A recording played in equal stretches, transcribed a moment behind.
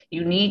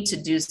you need to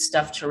do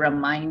stuff to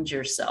remind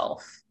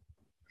yourself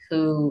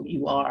who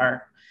you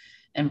are.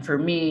 And for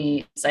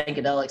me,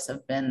 psychedelics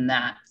have been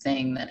that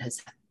thing that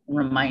has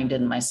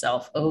reminded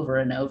myself over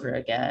and over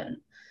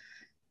again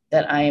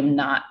that I am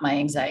not my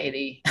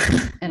anxiety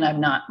and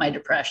I'm not my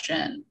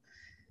depression,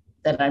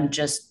 that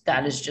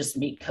is just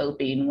me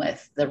coping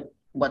with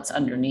what's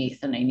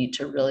underneath. And I need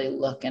to really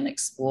look and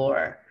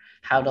explore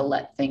how to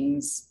let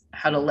things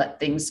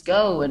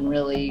go and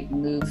really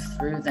move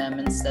through them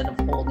instead of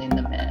holding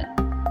them in.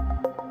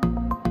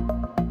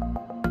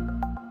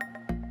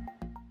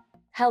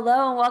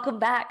 Hello and welcome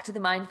back to the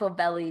Mindful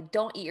Belly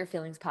Don't Eat Your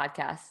Feelings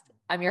podcast.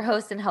 I'm your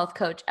host and health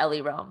coach,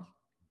 Ellie Rome.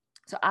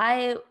 So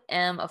I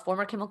am a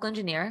former chemical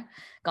engineer,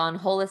 gone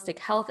holistic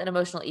health and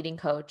emotional eating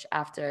coach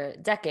after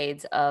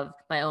decades of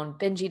my own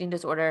binge eating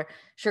disorder,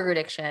 sugar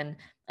addiction.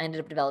 I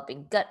ended up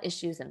developing gut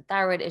issues and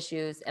thyroid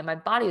issues, and my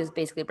body was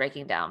basically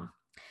breaking down.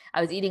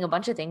 I was eating a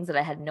bunch of things that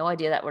I had no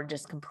idea that were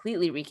just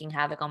completely wreaking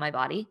havoc on my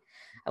body.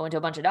 I went to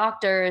a bunch of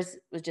doctors,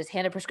 was just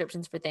handed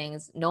prescriptions for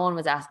things. No one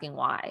was asking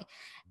why.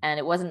 And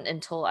it wasn't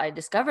until I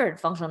discovered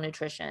functional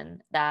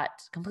nutrition that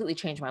completely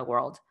changed my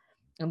world.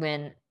 And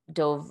then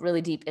dove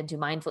really deep into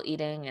mindful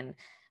eating and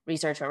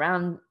research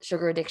around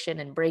sugar addiction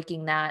and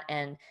breaking that.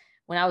 And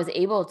when I was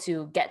able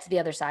to get to the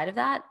other side of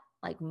that,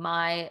 like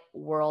my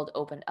world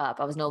opened up.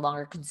 I was no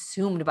longer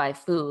consumed by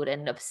food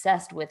and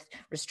obsessed with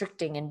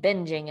restricting and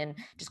binging and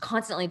just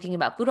constantly thinking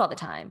about food all the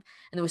time.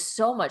 And there was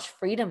so much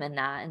freedom in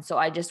that. And so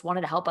I just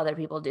wanted to help other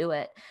people do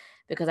it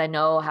because I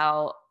know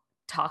how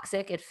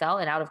toxic it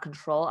felt and out of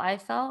control I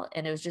felt.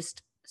 And it was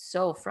just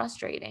so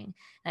frustrating.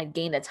 And I'd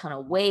gained a ton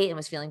of weight and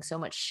was feeling so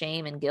much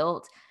shame and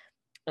guilt.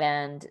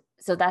 And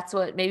so that's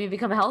what made me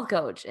become a health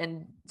coach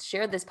and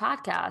share this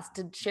podcast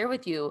to share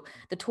with you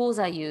the tools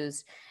I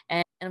use.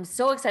 And I'm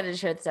so excited to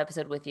share this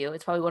episode with you.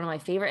 It's probably one of my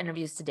favorite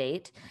interviews to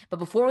date. But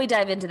before we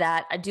dive into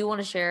that, I do want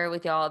to share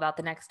with y'all about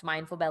the next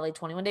Mindful Belly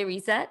 21-day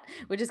reset,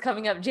 which is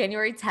coming up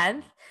January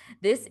 10th.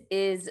 This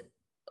is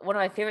one of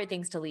my favorite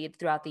things to lead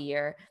throughout the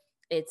year.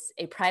 It's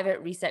a private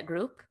reset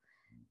group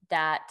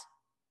that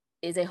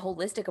is a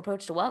holistic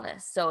approach to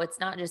wellness. So it's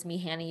not just me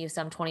handing you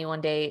some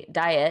 21-day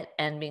diet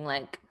and being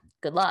like,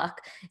 good luck.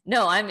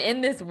 No, I'm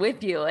in this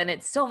with you. And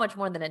it's so much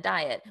more than a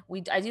diet.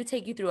 I do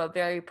take you through a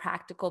very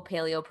practical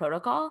paleo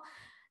protocol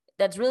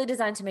that's really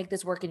designed to make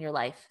this work in your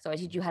life. So I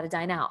teach you how to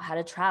dine out, how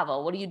to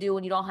travel. What do you do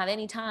when you don't have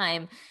any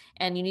time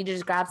and you need to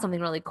just grab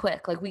something really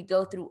quick? Like we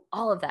go through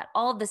all of that,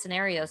 all of the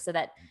scenarios so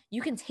that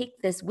you can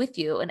take this with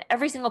you. And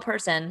every single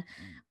person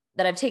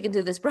that I've taken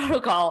through this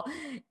protocol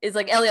is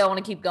like, Ellie, I want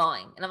to keep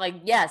going. And I'm like,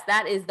 yes,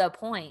 that is the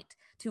point,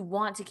 to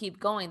want to keep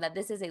going, that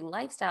this is a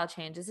lifestyle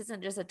change. This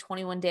isn't just a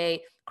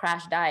 21-day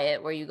crash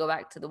diet where you go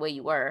back to the way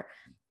you were.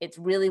 It's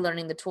really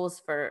learning the tools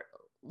for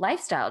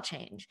lifestyle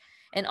change.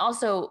 And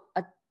also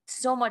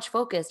so much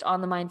focused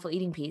on the mindful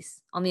eating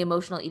piece, on the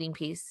emotional eating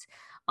piece,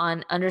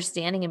 on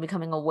understanding and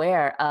becoming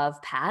aware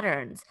of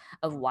patterns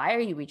of why are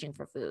you reaching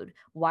for food?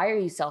 Why are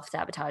you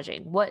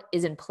self-sabotaging? What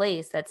is in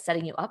place that's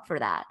setting you up for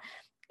that?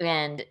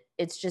 And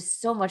it's just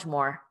so much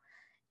more.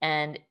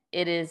 And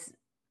it is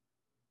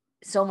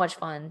so much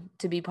fun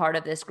to be part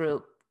of this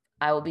group.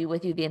 I will be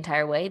with you the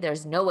entire way.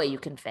 There's no way you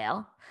can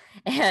fail.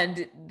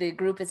 And the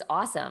group is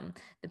awesome.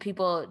 The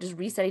people just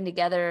resetting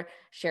together,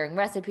 sharing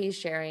recipes,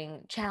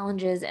 sharing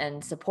challenges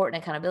and support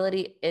and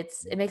accountability. It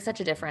makes such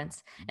a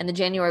difference. And the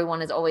January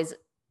one is always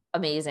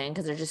amazing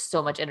because there's just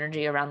so much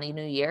energy around the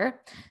new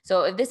year.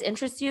 So if this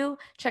interests you,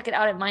 check it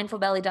out at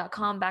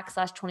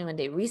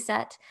mindfulbelly.com/21-day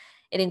reset.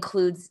 It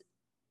includes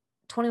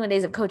 21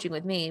 days of coaching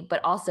with me, but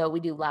also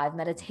we do live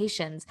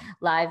meditations,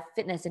 live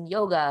fitness and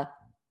yoga.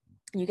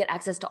 You get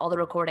access to all the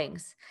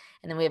recordings.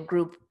 And then we have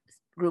group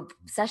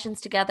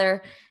sessions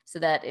together so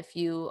that if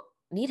you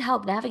need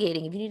help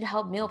navigating, if you need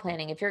help meal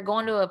planning, if you're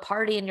going to a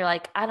party and you're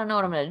like, I don't know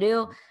what I'm going to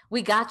do,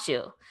 we got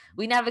you.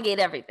 We navigate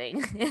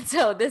everything. And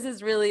so this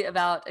is really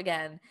about,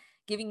 again,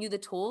 giving you the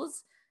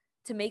tools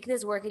to make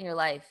this work in your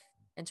life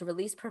and to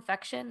release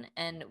perfection.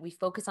 And we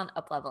focus on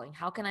up-leveling.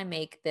 How can I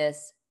make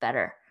this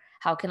better?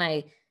 How can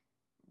I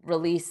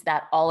release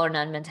that all or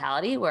none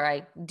mentality where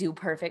I do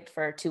perfect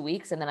for 2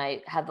 weeks and then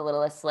I have the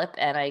littlest slip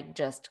and I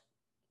just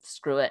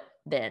screw it,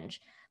 binge?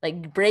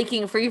 Like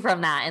breaking free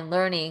from that and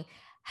learning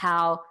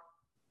how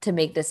to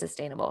make this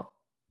sustainable.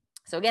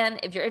 So again,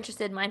 if you're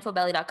interested,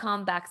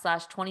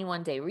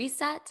 mindfulbelly.com/21-day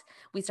reset.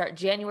 We start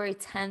January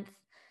 10th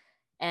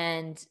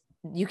and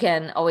you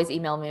can always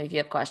email me if you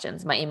have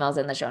questions. My email's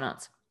in the show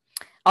notes.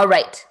 All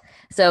right.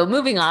 So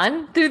moving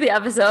on through the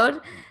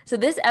episode. So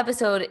this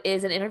episode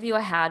is an interview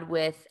I had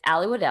with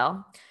Allie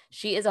Waddell.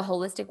 She is a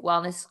holistic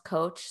wellness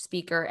coach,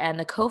 speaker, and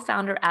the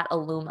co-founder at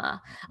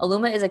Illuma.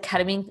 Illuma is a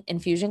ketamine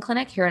infusion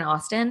clinic here in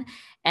Austin.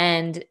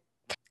 And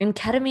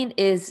ketamine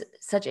is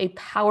such a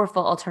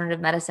powerful alternative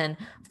medicine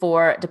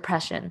for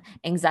depression,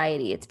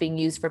 anxiety. It's being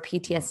used for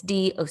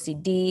PTSD,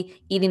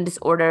 OCD, eating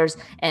disorders,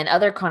 and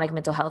other chronic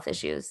mental health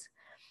issues.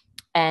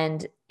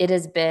 And it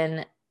has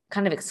been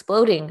kind of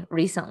exploding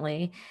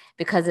recently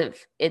because of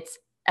its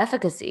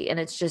efficacy. And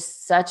it's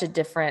just such a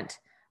different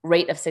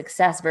rate of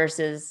success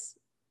versus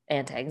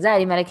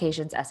anti-anxiety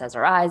medications,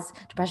 SSRIs,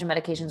 depression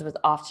medications, would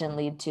often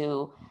lead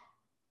to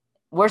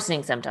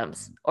worsening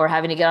symptoms or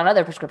having to get on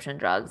other prescription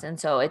drugs. And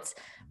so it's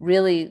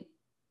really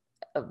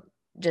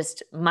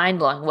just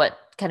mind-blowing what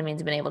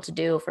ketamine's been able to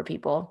do for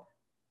people.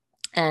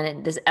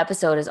 And this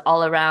episode is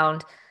all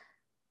around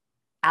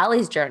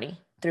Allie's journey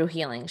through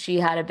healing. She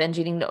had a binge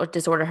eating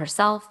disorder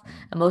herself,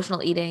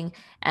 emotional eating,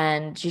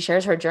 and she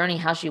shares her journey,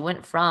 how she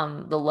went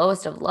from the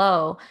lowest of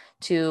low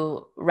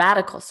to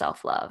radical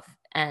self-love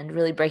and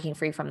really breaking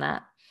free from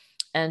that.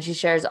 And she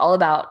shares all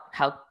about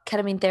how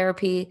ketamine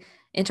therapy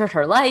entered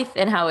her life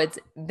and how it's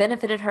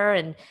benefited her,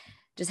 and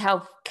just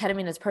how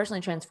ketamine has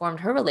personally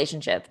transformed her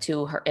relationship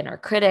to her inner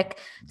critic,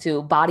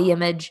 to body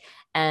image,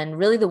 and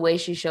really the way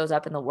she shows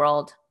up in the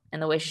world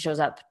and the way she shows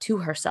up to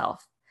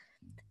herself.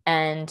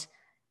 And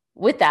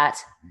with that,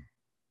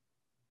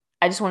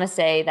 I just want to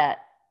say that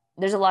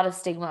there's a lot of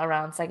stigma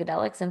around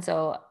psychedelics. And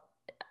so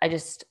I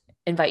just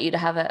invite you to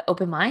have an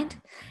open mind,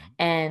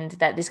 and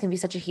that this can be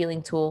such a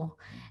healing tool.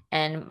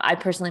 And I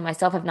personally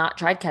myself have not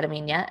tried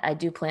ketamine yet. I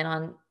do plan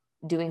on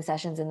doing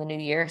sessions in the new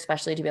year,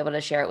 especially to be able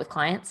to share it with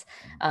clients.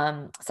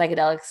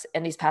 Psychedelics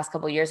in these past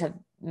couple of years have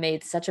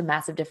made such a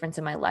massive difference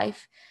in my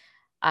life.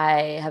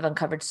 I have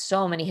uncovered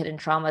so many hidden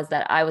traumas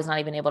that I was not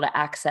even able to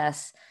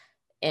access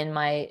in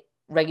my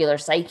regular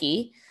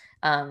psyche,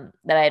 that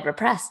I had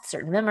repressed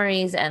certain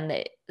memories, and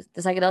the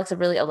psychedelics have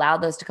really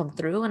allowed those to come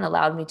through and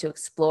allowed me to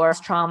explore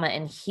trauma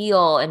and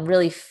heal and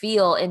really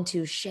feel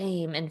into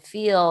shame and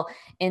feel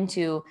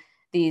into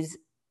these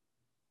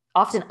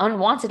often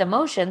unwanted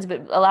emotions,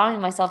 but allowing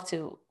myself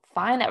to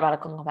find that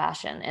radical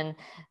compassion. And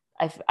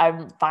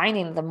I'm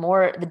finding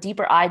the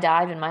deeper I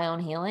dive in my own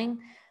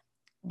healing,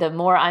 the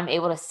more I'm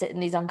able to sit in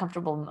these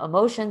uncomfortable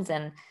emotions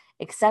and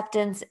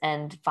acceptance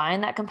and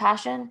find that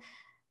compassion,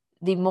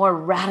 the more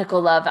radical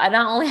love I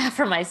not only have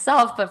for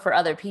myself, but for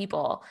other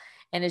people.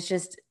 And it's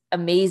just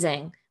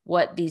amazing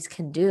what these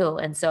can do.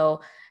 And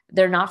so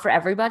they're not for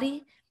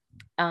everybody.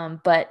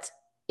 But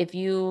if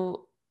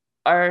you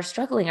are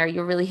struggling or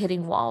you're really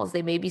hitting walls,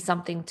 they may be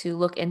something to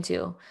look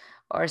into,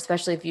 or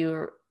especially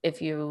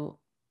if you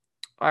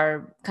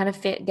are kind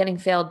of getting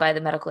failed by the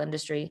medical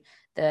industry,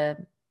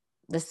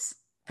 this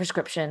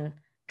prescription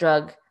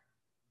drug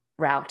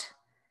route,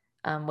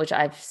 which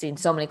I've seen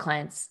so many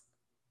clients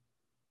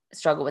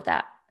struggle with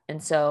that.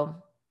 And so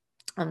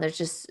there's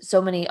just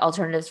so many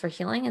alternatives for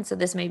healing. And so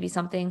this may be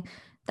something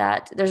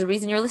that there's a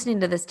reason you're listening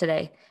to this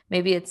today.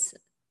 Maybe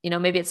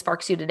maybe it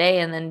sparks you today,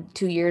 and then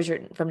 2 years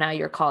from now,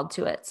 you're called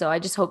to it. So I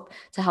just hope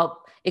to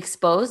help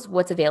expose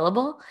what's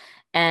available,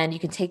 and you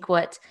can take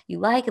what you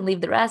like and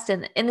leave the rest.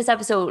 And in this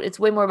episode, it's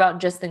way more about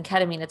just than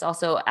ketamine. It's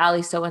also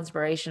Allie so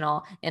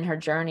inspirational in her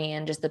journey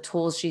and just the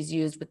tools she's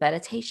used with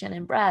meditation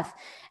and breath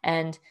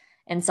and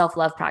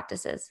self-love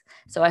practices.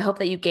 So I hope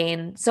that you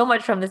gain so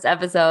much from this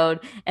episode.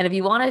 And if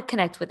you want to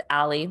connect with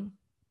Allie,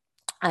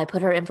 I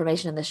put her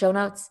information in the show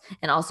notes.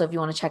 And also if you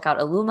want to check out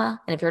Illuma,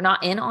 and if you're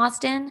not in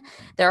Austin,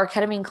 there are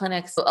ketamine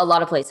clinics a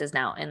lot of places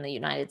now in the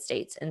United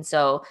States. And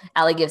so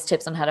Allie gives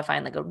tips on how to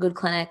find like a good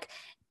clinic,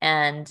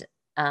 and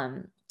you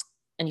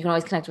can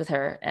always connect with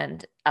her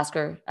and ask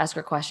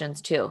her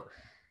questions too.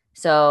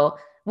 So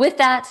with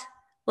that,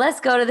 let's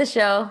go to the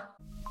show.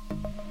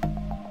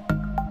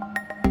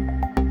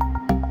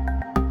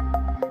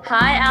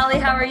 Hi, Allie.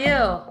 How are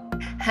you?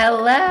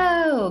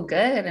 Hello.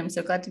 Good. I'm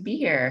so glad to be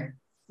here.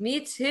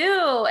 Me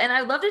too. And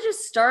I'd love to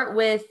just start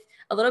with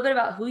a little bit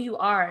about who you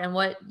are and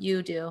what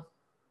you do.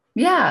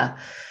 Yeah.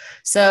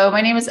 So my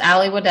name is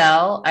Allie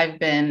Waddell. I've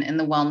been in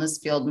the wellness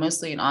field,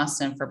 mostly in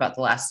Austin, for about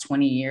the last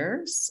 20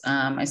 years.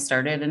 I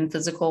started in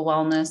physical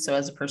wellness, so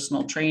as a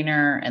personal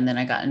trainer, and then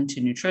I got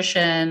into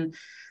nutrition,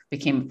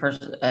 became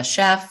a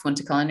chef, went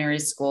to culinary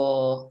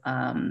school,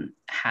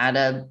 had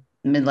a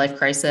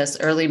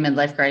early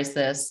midlife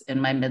crisis in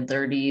my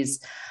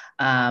mid-30s.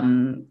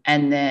 And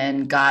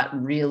then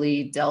got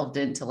really delved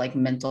into like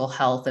mental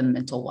health and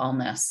mental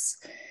wellness.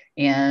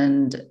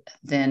 And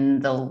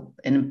then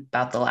in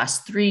about the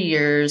last 3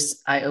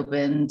 years, I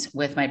opened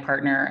with my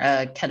partner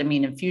a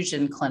ketamine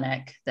infusion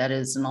clinic that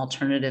is an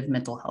alternative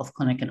mental health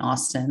clinic in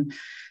Austin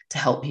to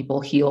help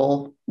people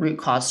heal root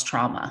cause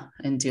trauma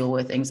and deal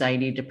with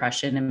anxiety,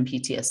 depression, and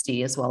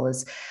PTSD, as well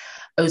as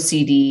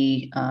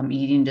OCD,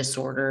 eating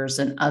disorders,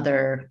 and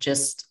other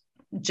just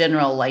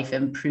general life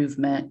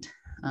improvement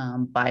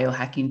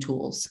biohacking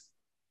tools.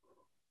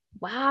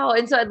 Wow.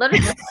 And so I'd love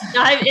to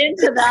dive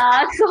into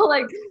that. So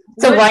like,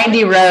 it's a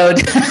windy road.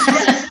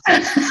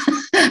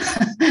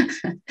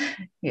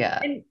 Yeah.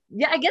 And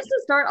I guess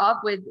to start off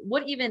with,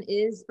 what even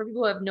is, for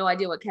people who have no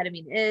idea what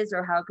ketamine is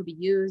or how it could be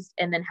used,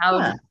 and then how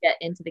to get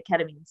into the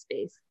ketamine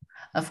space.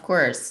 Of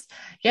course.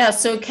 Yeah.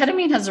 So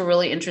ketamine has a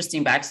really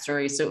interesting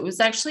backstory. So it was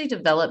actually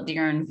developed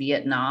during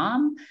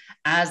Vietnam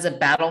as a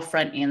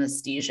battlefront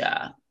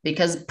anesthesia,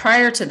 because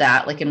prior to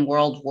that, like in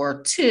World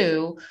War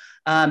II,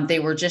 they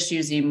were just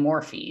using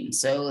morphine.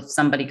 So if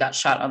somebody got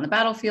shot on the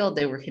battlefield,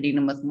 they were hitting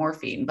them with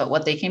morphine. But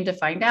what they came to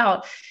find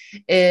out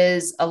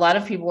is a lot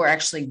of people were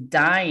actually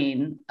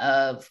dying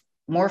of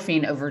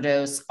morphine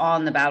overdose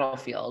on the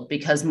battlefield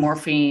because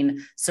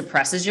morphine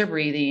suppresses your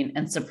breathing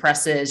and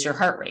suppresses your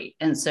heart rate.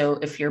 And so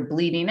if you're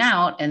bleeding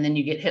out and then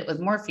you get hit with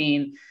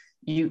morphine,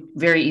 you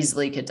very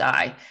easily could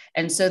die.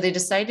 And so they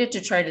decided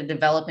to try to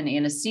develop an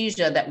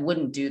anesthesia that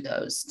wouldn't do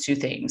those two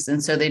things.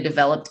 And so they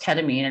developed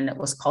ketamine, and it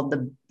was called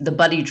the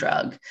buddy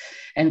drug.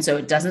 And so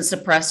it doesn't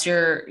suppress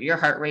your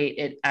heart rate.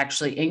 It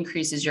actually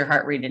increases your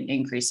heart rate and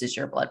increases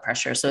your blood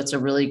pressure. So it's a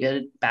really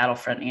good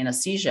battlefront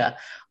anesthesia.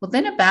 Well,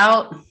 then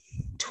about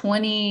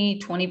 20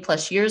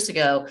 plus years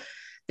ago,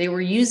 they were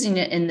using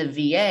it in the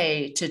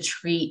VA to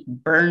treat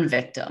burn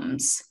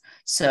victims.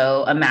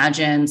 So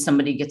imagine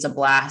somebody gets a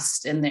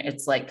blast and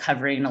it's like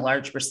covering a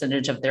large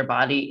percentage of their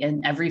body.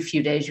 And every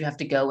few days you have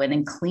to go in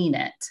and clean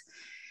it.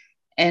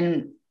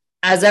 And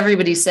as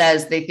everybody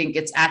says, they think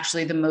it's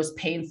actually the most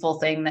painful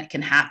thing that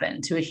can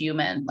happen to a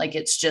human. Like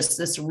it's just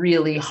this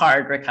really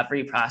hard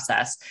recovery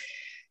process.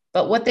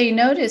 But what they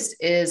noticed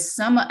is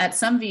at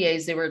some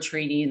VAs, they were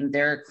treating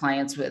their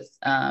clients with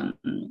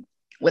opioids,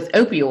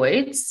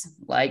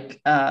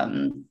 like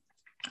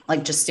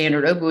just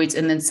standard opioids.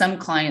 And then some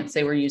clients,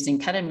 they were using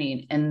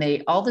ketamine, and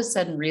they all of a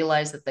sudden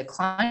realized that the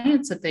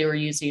clients that they were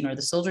using, or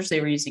the soldiers they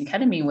were using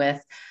ketamine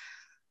with,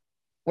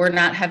 were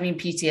not having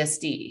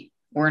PTSD.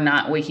 Were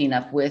not waking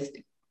up with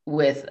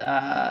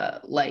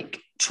like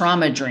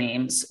trauma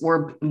dreams.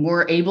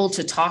 We're able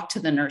to talk to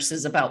the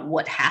nurses about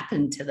what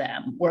happened to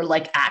them. We're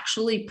like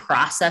actually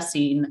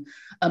processing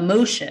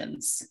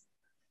emotions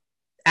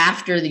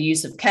after the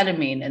use of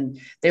ketamine. And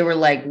they were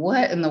like,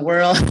 what in the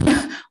world?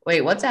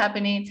 Wait, what's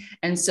happening?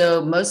 And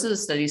so most of the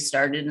studies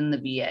started in the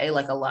VA,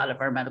 like a lot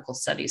of our medical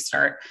studies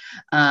start.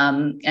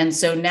 And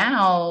so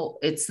now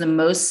it's the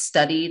most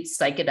studied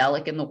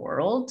psychedelic in the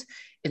world.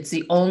 It's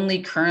the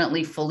only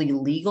currently fully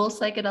legal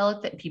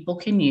psychedelic that people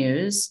can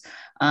use.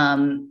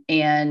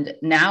 And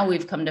now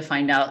we've come to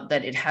find out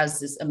that it has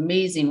this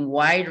amazing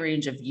wide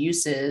range of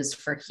uses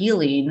for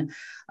healing.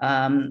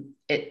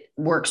 It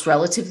works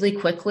relatively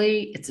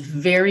quickly. It's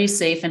very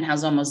safe and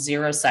has almost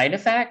zero side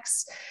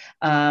effects.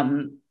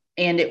 And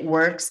it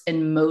works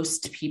in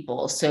most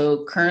people.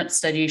 So current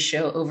studies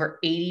show over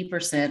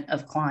 80%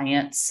 of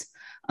clients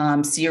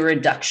see a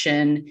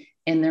reduction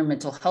in their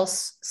mental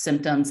health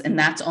symptoms. And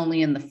that's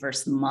only in the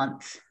first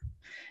month.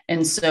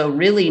 And so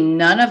really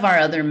none of our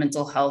other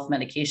mental health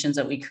medications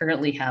that we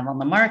currently have on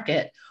the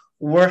market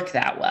work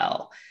that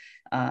well.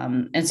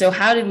 And so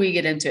how did we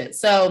get into it?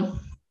 So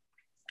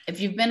if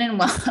you've been in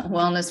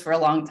wellness for a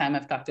long time,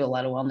 I've talked to a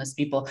lot of wellness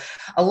people.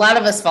 A lot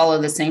of us follow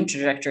the same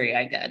trajectory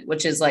I did,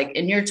 which is like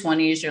in your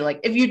 20s, you're like,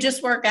 if you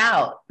just work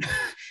out,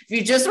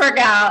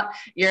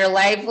 your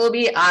life will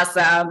be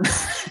awesome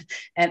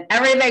and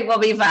everything will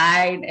be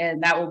fine.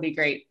 And that will be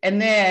great. And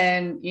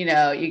then,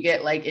 you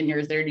get like in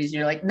your 30s and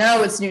you're like,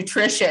 no, it's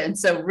nutrition.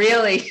 So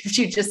really, if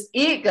you just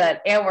eat good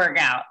and work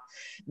out,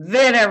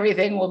 then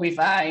everything will be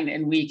fine.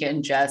 And we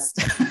can just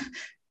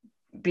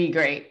be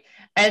great.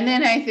 And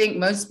then I think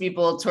most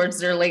people towards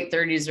their late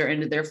 30s or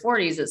into their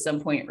 40s at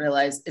some point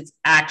realize it's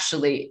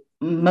actually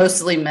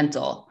mostly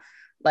mental.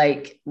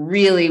 Like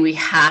really, we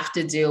have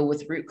to deal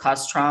with root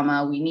cause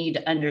trauma. We need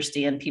to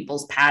understand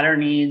people's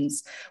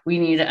patternings. We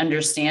need to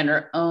understand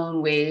our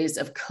own ways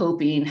of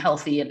coping,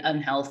 healthy and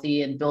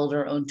unhealthy, and build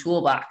our own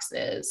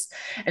toolboxes.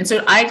 And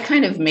so I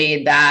kind of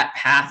made that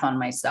path on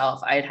myself.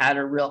 I'd had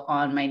a real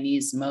on my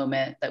knees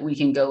moment that we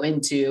can go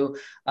into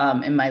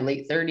in my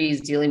late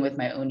 30s, dealing with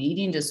my own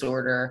eating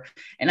disorder.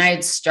 And I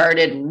had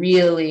started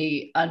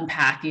really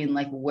unpacking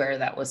like where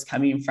that was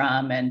coming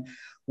from and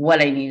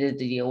what I needed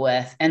to deal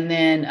with. And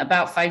then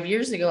about 5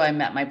 years ago, I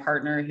met my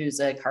partner, who's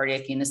a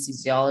cardiac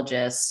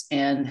anesthesiologist,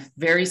 and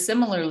very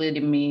similarly to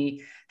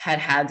me,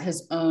 had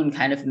his own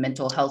kind of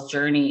mental health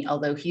journey,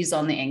 although he's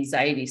on the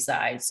anxiety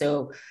side.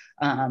 So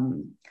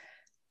kind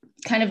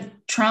of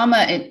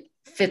trauma, it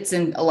fits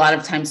in a lot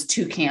of times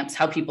two camps,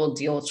 how people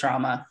deal with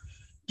trauma.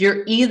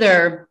 You're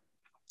either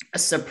a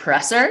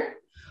suppressor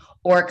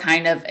or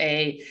kind of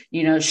a,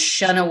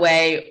 shun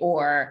away,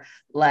 or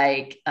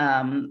like,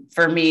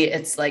 for me,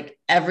 it's like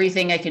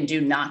everything I can do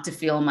not to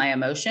feel my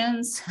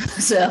emotions.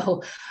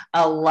 So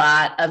a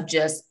lot of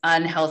just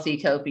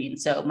unhealthy coping.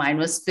 So mine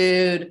was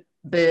food,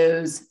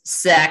 booze,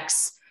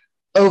 sex,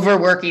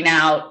 overworking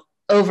out,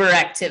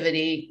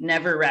 overactivity,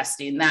 never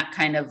resting, that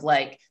kind of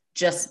like,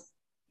 just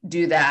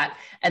do that.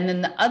 And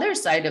then the other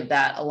side of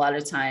that, a lot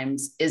of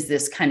times, is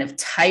this kind of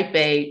type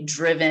A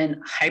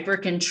driven, hyper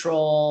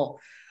control,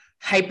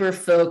 hyper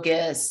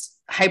focus,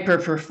 hyper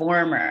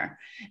performer.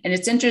 And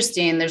it's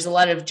interesting. There's a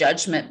lot of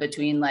judgment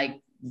between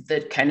like the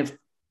kind of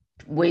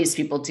ways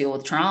people deal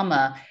with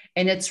trauma.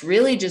 And it's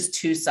really just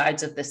two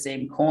sides of the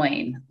same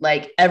coin.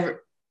 Like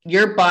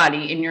your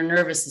body and your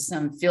nervous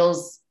system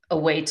feels a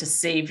way to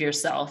save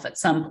yourself at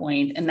some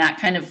point. And that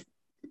kind of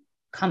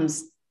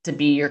comes to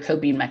be your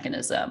coping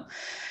mechanism.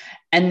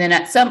 And then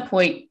at some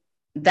point,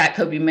 that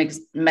coping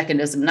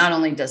mechanism not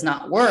only does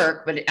not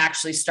work, but it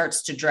actually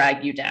starts to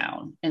drag you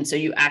down. And so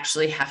you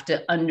actually have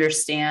to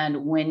understand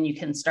when you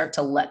can start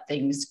to let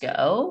things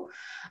go.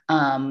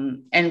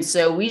 And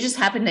so we just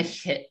happened to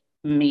hit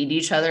meet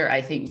each other,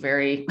 I think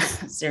very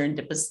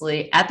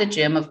serendipitously at the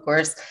gym, of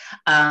course,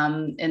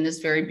 in this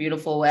very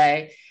beautiful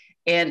way,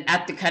 and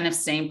at the kind of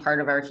same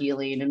part of our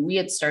healing. And we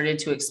had started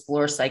to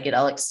explore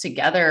psychedelics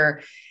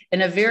together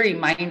in a very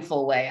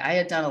mindful way. I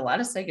had done a lot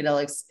of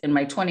psychedelics in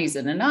my 20s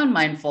in a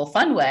non-mindful,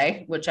 fun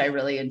way, which I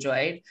really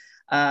enjoyed.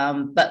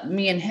 But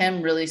me and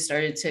him really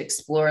started to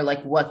explore,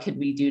 like, what could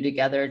we do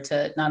together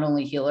to not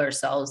only heal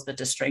ourselves, but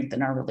to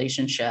strengthen our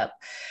relationship.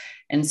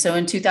 And so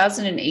in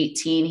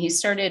 2018, he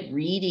started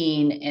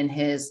reading in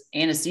his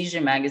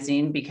anesthesia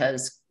magazine,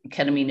 because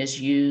ketamine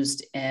is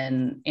used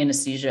in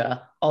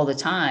anesthesia all the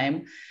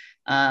time,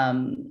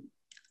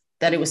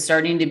 that it was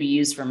starting to be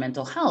used for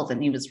mental health.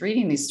 And he was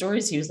reading these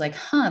stories. He was like,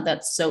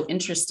 that's so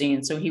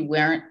interesting. So he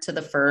went to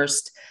the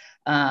first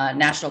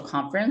national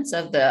conference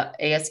of the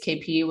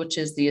ASKP, which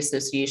is the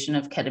Association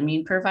of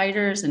Ketamine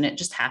Providers. And it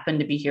just happened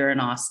to be here in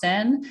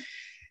Austin.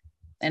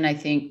 And I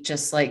think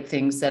just like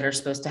things that are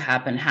supposed to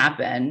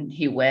happen,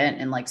 he went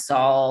and like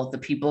saw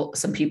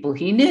some people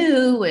he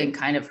knew, and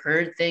kind of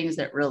heard things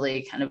that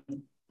really kind of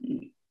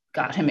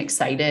got him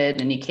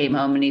excited. And he came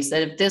home and he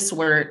said, if this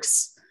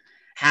works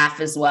half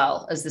as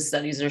well as the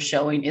studies are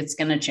showing, it's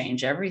going to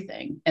change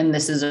everything. And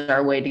this is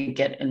our way to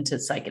get into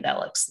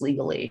psychedelics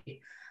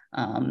legally,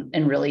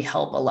 and really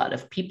help a lot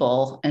of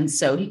people. And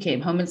so he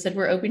came home and said,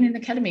 we're opening a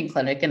ketamine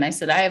clinic. And I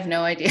said, I have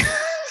no idea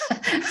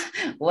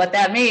what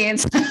that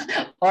means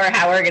or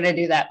how we're going to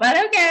do that,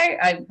 but okay,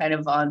 I'm kind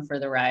of on for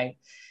the ride.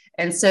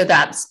 And so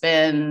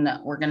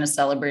we're going to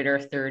celebrate our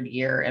 3rd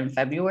year in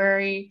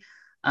February.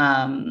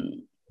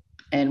 And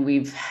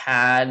we've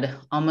done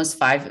almost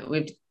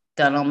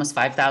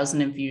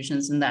 5,000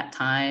 infusions in that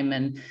time,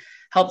 and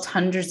helped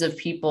hundreds of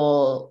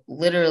people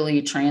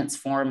literally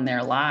transform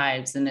their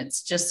lives. And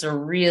it's just a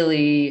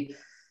really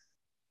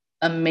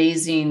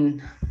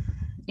amazing,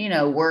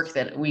 work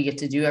that we get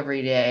to do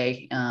every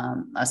day,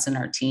 us and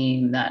our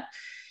team, that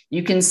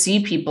you can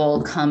see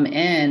people come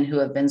in who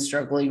have been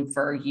struggling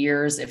for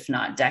years, if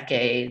not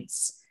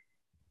decades,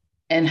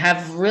 and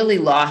have really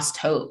lost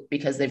hope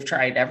because they've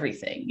tried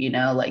everything.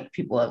 Like,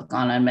 people have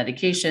gone on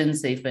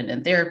medications, they've been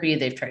in therapy,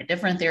 they've tried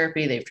different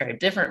therapy, they've tried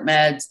different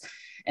meds,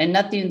 and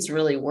nothing's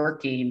really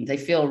working. They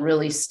feel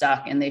really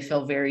stuck, and they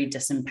feel very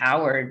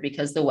disempowered,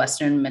 because the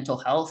Western mental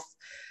health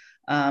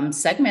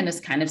segment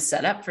is kind of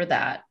set up for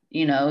that.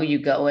 You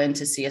go in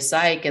to see a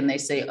psych and they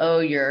say, oh,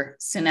 your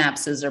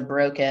synapses are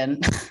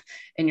broken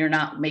and you're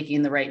not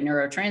making the right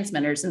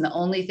neurotransmitters. And the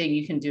only thing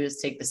you can do is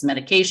take this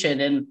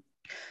medication, and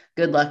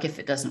good luck if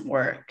it doesn't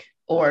work,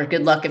 or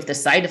good luck if the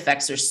side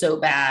effects are so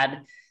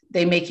bad,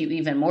 they make you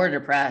even more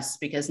depressed,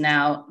 because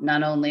now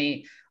not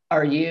only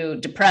are you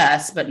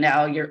depressed, but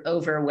now you're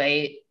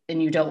overweight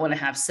and you don't want to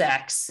have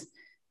sex.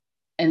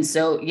 And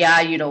so,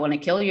 you don't want to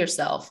kill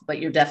yourself, but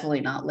you're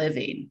definitely not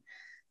living.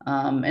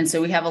 And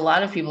so we have a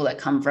lot of people that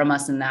come from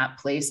us in that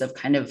place of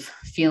kind of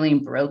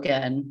feeling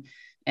broken.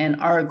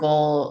 And our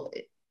goal,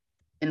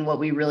 and what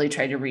we really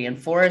try to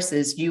reinforce,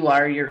 is you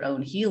are your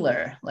own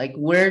healer. Like,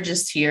 we're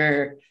just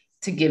here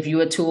to give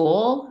you a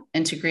tool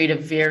and to create a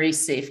very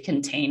safe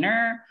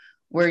container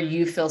where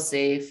you feel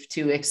safe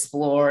to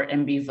explore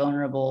and be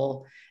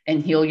vulnerable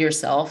and heal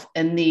yourself.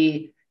 And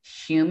the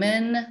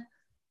human,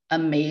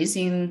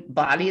 amazing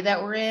body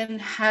that we're in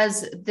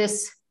has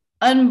this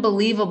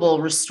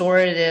unbelievable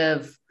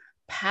restorative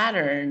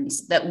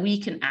patterns that we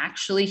can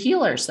actually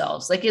heal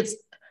ourselves. Like, it's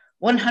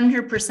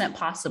 100%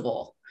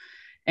 possible.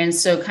 And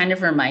so kind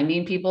of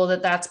reminding people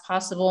that that's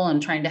possible,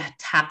 and trying to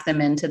tap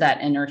them into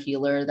that inner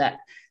healer that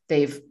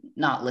they've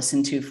not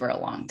listened to for a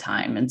long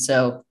time. And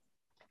so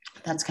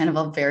that's kind of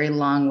a very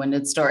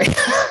long-winded story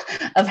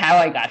of how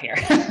I got here.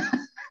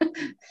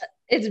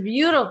 It's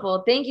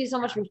beautiful. Thank you so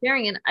much for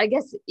sharing. And I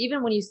guess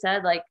even when you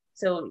said, like,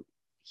 so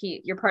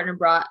your partner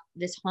brought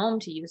this home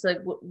to you. So,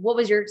 like, what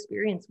was your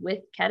experience with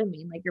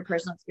ketamine? Like, your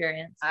personal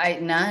experience?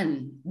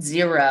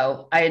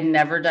 Zero. I had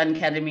never done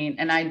ketamine,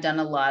 and I'd done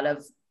a lot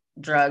of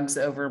drugs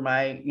over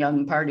my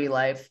young party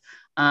life.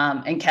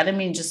 And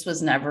ketamine just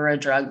was never a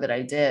drug that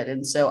I did.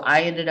 And so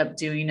I ended up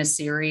doing a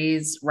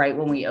series right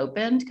when we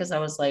opened, because I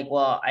was like,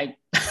 well, I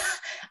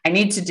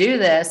need to do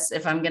this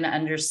if I'm going to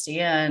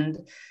understand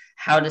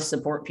how to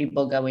support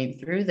people going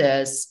through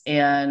this.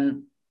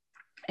 And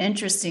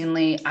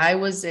interestingly, I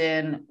was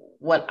in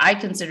what I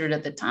considered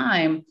at the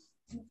time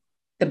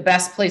the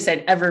best place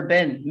I'd ever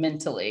been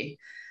mentally.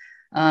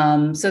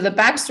 So the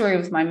backstory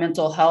with my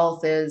mental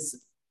health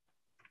is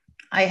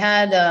I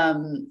had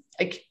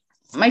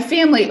my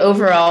family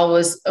overall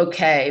was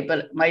okay,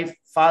 but my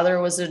father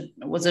was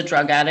a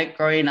drug addict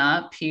growing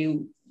up.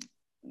 He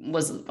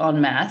was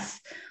on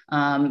meth.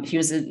 He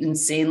was an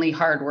insanely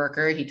hard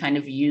worker. He kind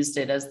of used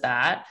it as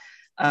that.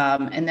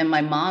 And then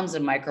my mom's a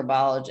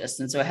microbiologist.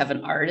 And so I have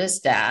an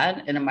artist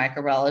dad and a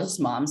microbiologist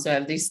mom. So I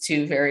have these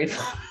two very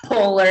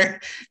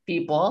polar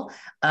people.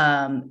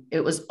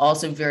 It was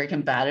also very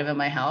combative in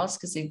my house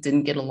because they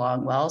didn't get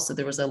along well. So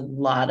there was a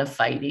lot of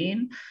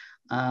fighting.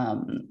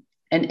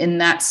 And in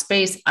that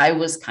space, I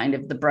was kind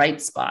of the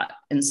bright spot.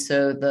 And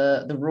so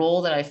the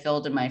role that I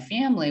filled in my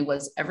family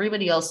was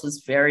everybody else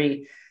was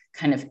very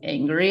kind of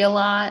angry a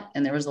lot.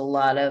 And there was a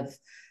lot of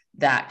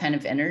that kind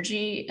of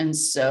energy. And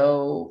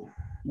so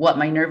what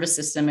my nervous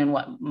system and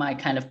what my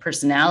kind of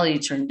personality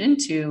turned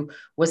into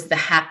was the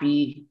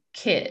happy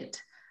kid.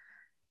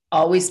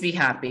 Always be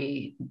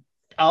happy,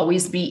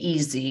 always be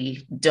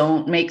easy.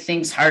 Don't make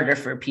things harder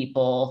for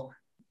people.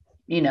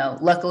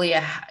 Luckily,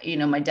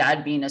 my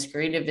dad being as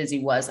creative as he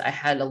was, I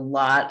had a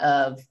lot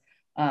of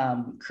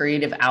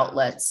creative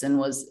outlets and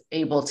was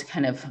able to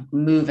kind of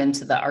move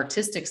into the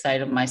artistic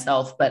side of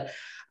myself. But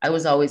I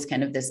was always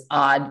kind of this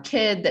odd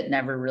kid that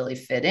never really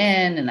fit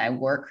in, and I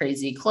wore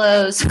crazy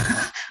clothes,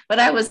 but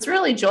I was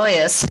really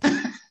joyous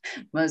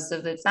most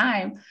of the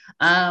time.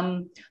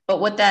 But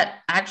what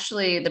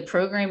the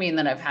programming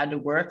that I've had to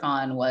work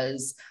on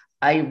was,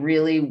 I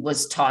really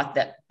was taught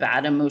that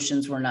bad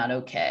emotions were not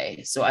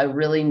okay. So I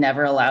really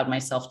never allowed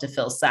myself to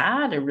feel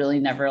sad. I really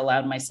never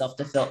allowed myself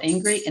to feel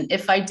angry. And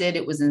if I did,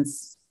 it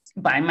was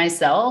by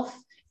myself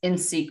in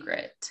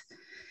secret.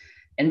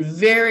 And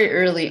very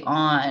early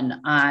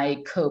on,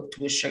 I coped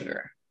with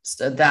sugar.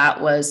 So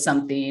that was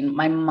something.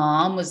 My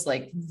mom was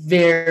like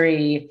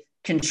very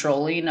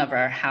controlling of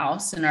our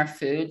house and our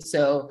food.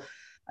 So,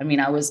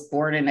 I was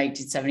born in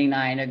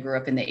 1979. I grew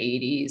up in the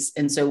 80s.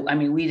 And so,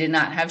 we did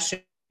not have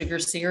sugar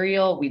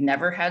cereal. We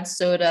never had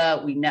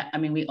soda.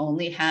 We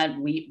only had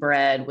wheat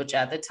bread, which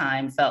at the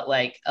time felt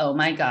like, oh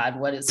my God,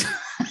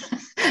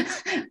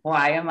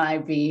 why am I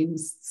being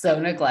so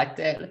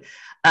neglected?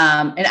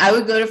 And I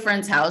would go to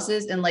friends'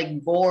 houses and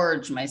like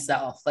gorge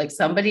myself. Like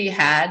somebody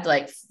had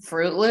like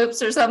Fruit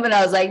Loops or something.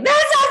 I was like, this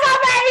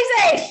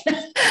is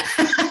amazing.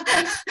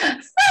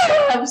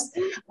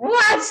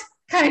 What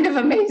kind of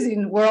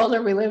amazing world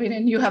are we living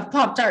in? You have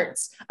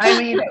Pop-Tarts.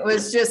 It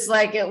was just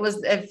like,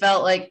 it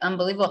felt like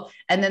unbelievable.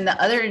 And then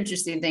the other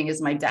interesting thing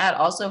is my dad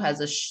also has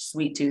a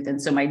sweet tooth.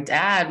 And so my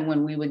dad,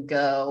 when we would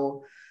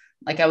go,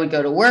 like I would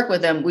go to work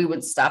with him, we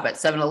would stop at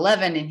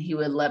 7-Eleven and he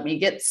would let me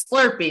get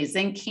Slurpees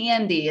and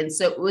candy. And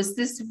so it was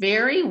this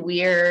very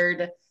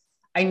weird,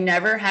 I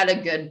never had a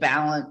good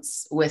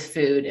balance with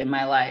food in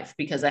my life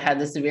because I had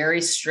this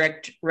very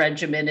strict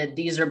regimented,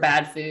 these are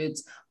bad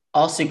foods.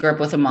 Also grew up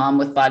with a mom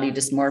with body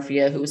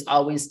dysmorphia who was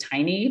always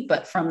tiny,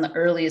 but from the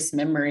earliest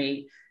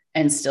memory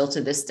and still to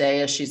this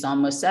day, as she's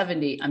almost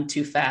 70, I'm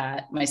too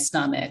fat, my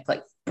stomach,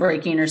 like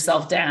breaking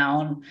herself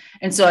down.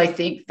 And so I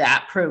think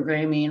that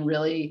programming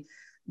really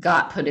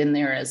got put in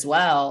there as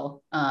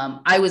well.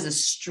 I was a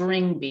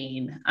string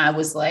bean. I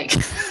was like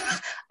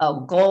a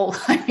goal.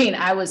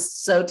 I was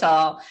so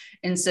tall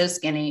and so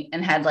skinny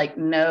and had like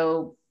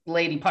no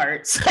lady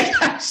parts.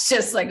 I was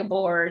just like a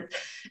board,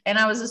 and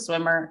I was a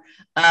swimmer.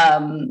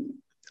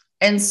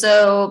 And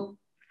so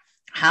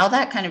how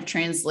that kind of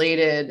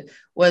translated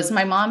was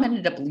my mom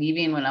ended up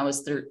leaving when I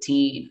was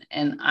 13,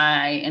 and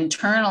I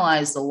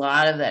internalized a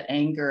lot of that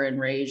anger and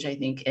rage, I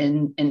think,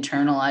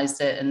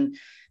 internalized it and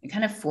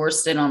kind of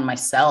forced it on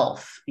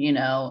myself,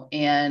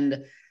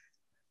 and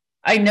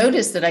I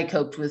noticed that I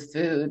coped with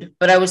food,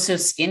 but I was so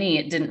skinny,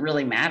 it didn't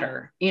really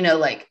matter,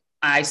 like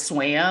I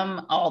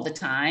swam all the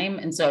time.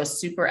 And so I was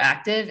super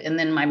active. And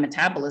then my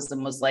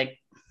metabolism was like,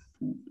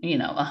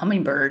 a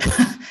hummingbird.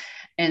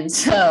 And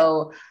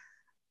so,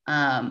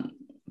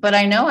 but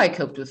I know I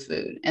coped with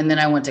food. And then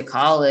I went to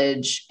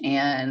college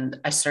and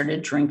I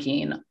started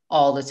drinking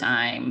all the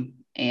time.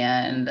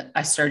 And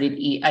I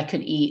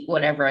could eat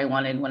whatever I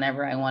wanted,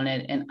 whenever I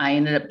wanted. And I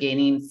ended up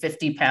gaining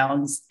 50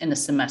 pounds in a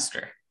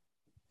semester,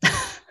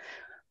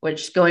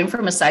 which going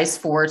from a size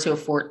 4 to a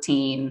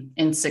 14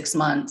 in 6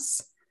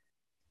 months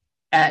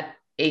at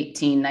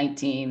 18,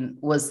 19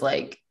 was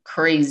like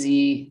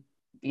crazy,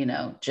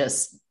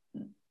 just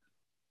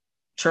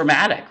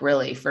traumatic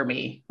really for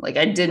me. Like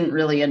I didn't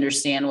really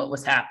understand what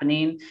was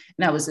happening.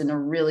 And I was in a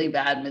really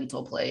bad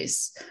mental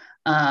place.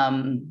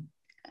 And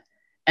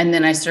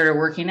then I started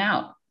working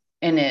out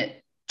and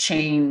it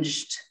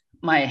changed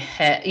my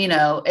head.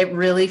 It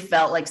really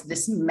felt like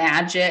this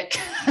magic,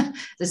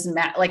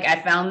 like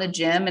I found the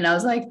gym and I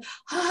was like,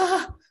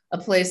 a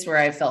place where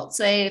I felt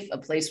safe, a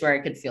place where I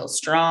could feel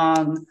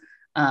strong.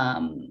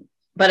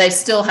 But I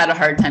still had a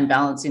hard time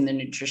balancing the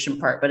nutrition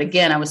part. But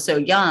again, I was so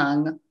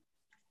young,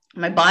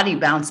 my body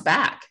bounced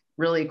back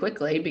really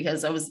quickly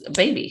because I was a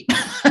baby.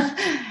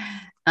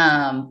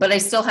 But I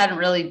still hadn't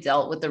really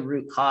dealt with the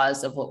root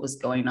cause of what was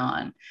going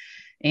on.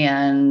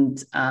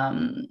 And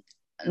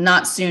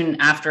not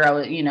soon after I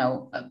was,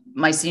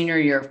 my senior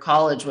year of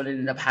college, what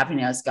ended up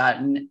happening, I was got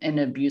in an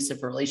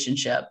abusive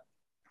relationship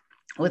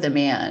with a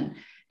man.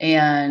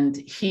 And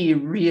he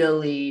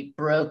really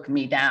broke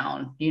me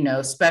down,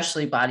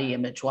 especially body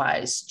image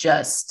wise,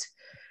 just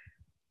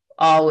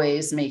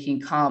always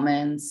making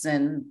comments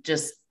and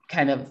just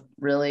kind of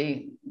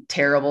really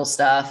terrible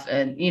stuff.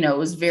 And, it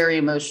was very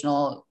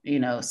emotional,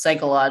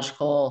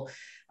 psychological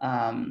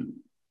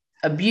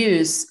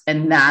abuse.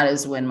 And that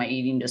is when my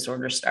eating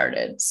disorder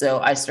started. So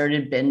I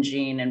started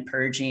binging and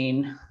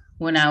purging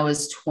when I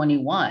was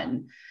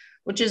 21,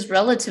 which is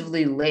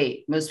relatively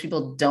late. Most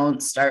people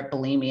don't start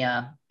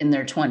bulimia in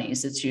their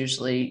 20s. It's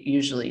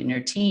usually in your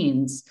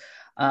teens.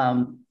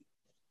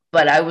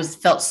 But I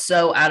felt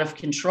so out of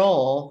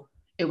control.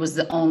 It was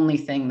the only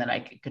thing that I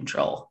could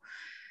control.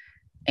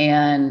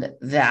 And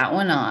that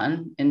went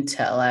on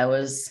until I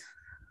was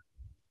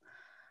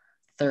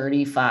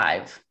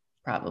 35,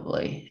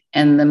 probably.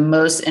 And the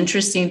most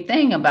interesting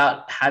thing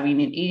about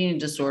having an eating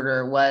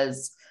disorder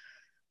was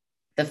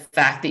the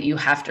fact that you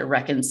have to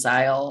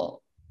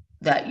reconcile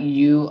that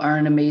you are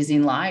an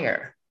amazing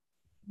liar.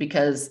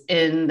 Because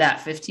in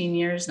that 15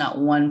 years, not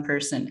one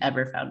person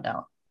ever found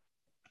out.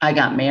 I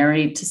got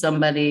married to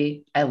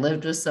somebody, I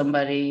lived with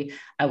somebody,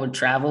 I would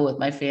travel with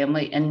my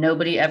family, and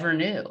nobody ever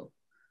knew.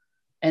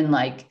 And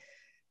like,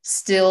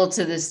 still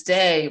to this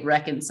day,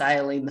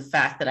 reconciling the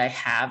fact that I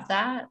have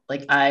that,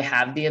 like, I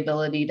have the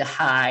ability to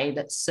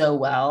hide so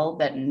well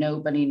that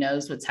nobody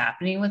knows what's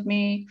happening with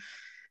me,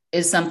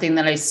 is something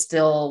that I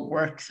still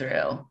work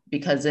through,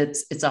 because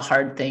it's a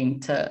hard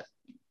thing to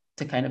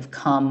kind of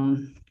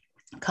come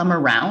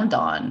around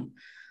on.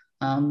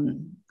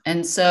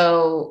 And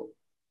so,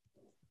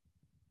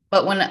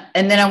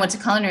 and then I went to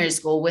culinary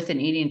school with an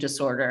eating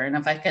disorder. And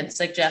if I could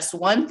suggest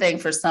one thing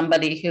for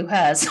somebody who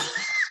has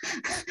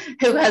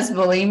who has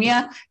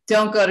bulimia,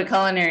 don't go to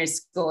culinary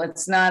school.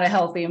 It's not a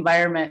healthy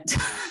environment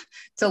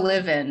to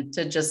live in,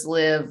 to just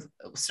live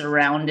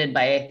surrounded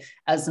by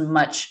as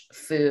much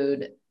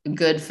food,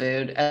 good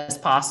food as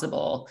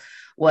possible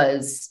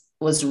was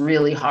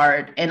really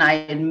hard. And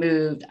I had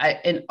moved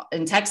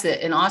in Texas,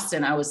 in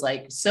Austin, I was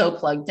like so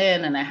plugged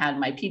in, and I had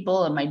my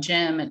people and my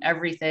gym and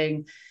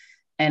everything.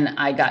 And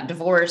I got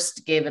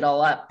divorced, gave it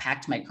all up,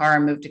 packed my car,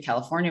 and moved to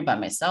California by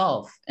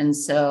myself. And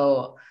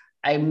so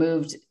I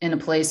moved in a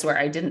place where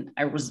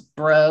I was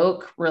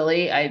broke,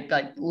 really. I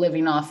like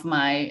living off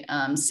my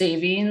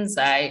savings.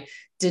 I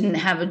didn't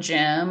have a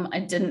gym. I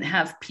didn't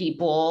have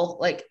people.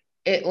 Like,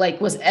 it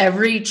like was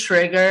every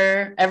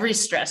trigger, every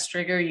stress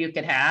trigger you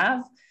could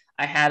have.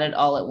 I had it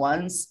all at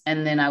once.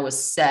 And then I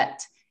was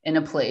set in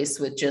a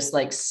place with just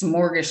like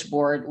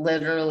smorgasbord,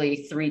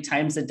 literally 3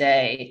 times a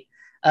day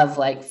of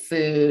like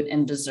food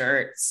and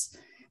desserts.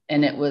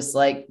 And it was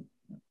like,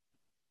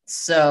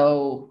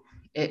 so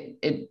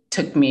it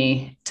took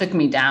me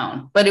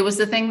down, but it was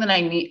the thing that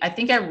I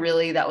think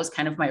that was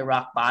kind of my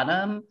rock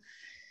bottom,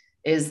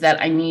 is that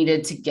I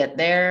needed to get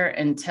there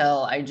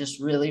until I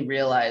just really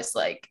realized,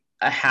 like,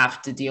 I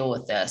have to deal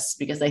with this.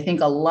 Because I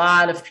think a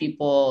lot of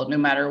people, no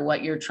matter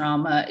what your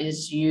trauma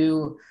is,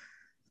 you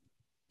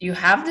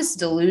have this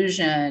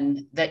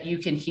delusion that you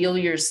can heal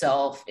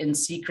yourself in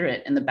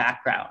secret in the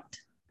background,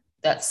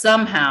 that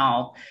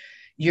somehow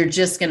you're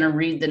just going to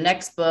read the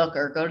next book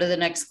or go to the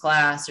next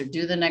class or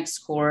do the next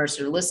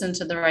course or listen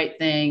to the right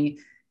thing.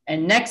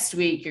 And next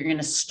week you're going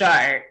to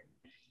start,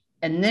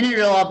 and then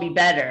it'll all be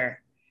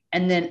better.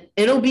 And then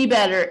it'll be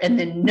better. And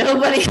then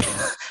nobody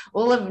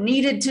will have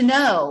needed to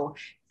know.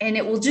 And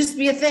it will just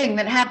be a thing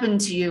that happened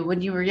to you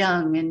when you were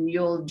young, and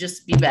you'll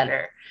just be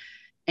better.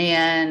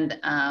 And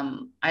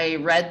I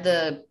read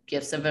The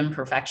Gifts of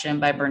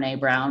Imperfection by Brene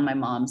Brown. My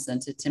mom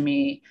sent it to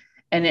me.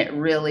 And it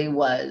really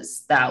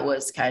was, that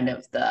was kind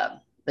of the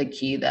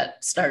key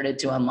that started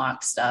to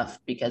unlock stuff,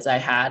 because I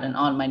had an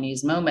on my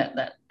knees moment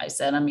that I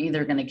said, I'm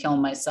either going to kill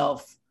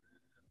myself,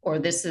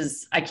 or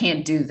I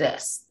can't do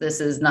this.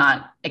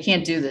 I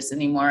can't do this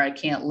anymore. I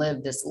can't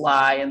live this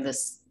lie and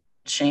this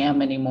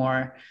sham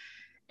anymore.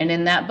 And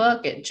in that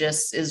book, it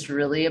just is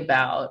really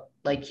about,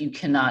 like, you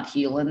cannot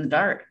heal in the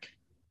dark.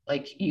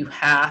 Like, you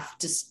have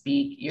to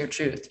speak your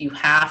truth. You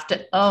have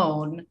to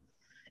own.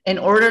 In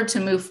order to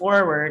move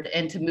forward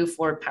and to move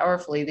forward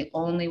powerfully, the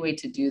only way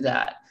to do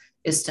that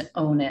is to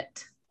own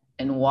it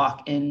and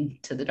walk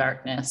into the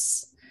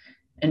darkness,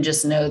 and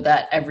just know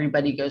that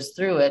everybody goes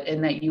through it,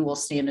 and that you will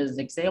stand as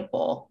an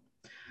example.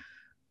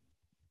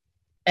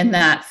 And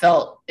that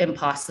felt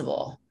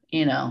impossible,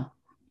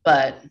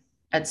 but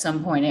at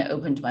some point I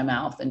opened my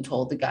mouth and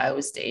told the guy I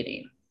was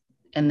dating.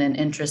 And then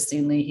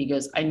interestingly, he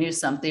goes, I knew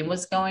something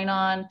was going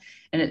on.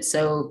 And it's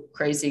so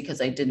crazy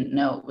because I didn't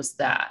know it was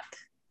that.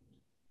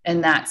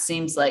 And that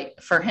seems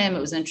like, for him, it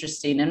was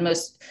interesting. And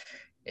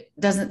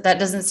that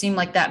doesn't seem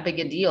like that big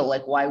a deal.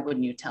 Like, why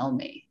wouldn't you tell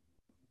me?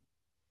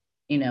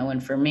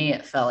 And for me,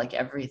 it felt like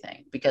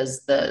everything,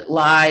 because the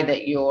lie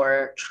that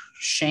your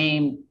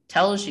shame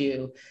tells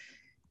you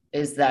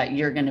is that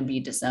you're going to be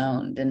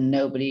disowned, and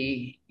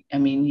this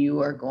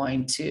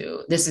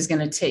is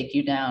going to take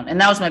you down.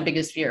 And that was my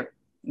biggest fear.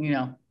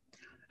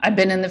 I've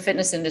been in the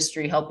fitness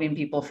industry helping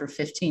people for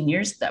 15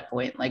 years at that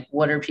point. Like,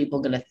 what are people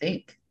going to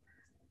think?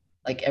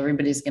 Like,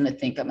 everybody's going to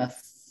think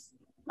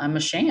I'm a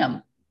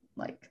sham.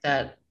 Like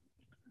that.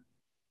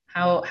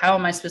 How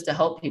am I supposed to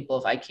help people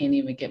if I can't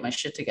even get my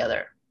shit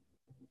together?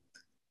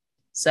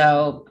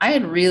 So I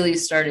had really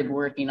started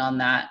working on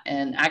that.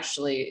 And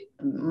actually,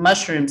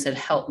 mushrooms had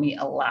helped me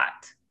a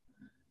lot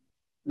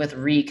with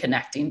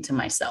reconnecting to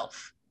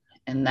myself.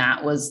 And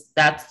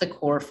that's the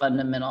core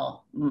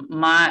fundamental.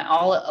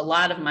 A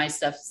lot of my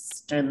stuff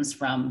stems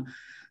from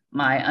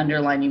my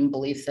underlying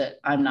belief that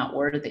I'm not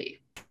worthy.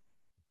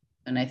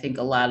 And I think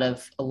a lot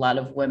of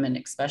women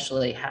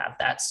especially have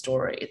that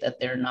story, that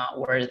they're not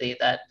worthy,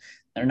 that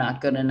they're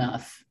not good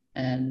enough.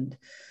 And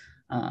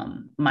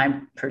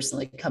Mine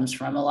personally comes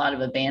from a lot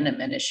of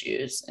abandonment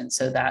issues. And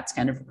so that's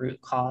kind of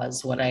root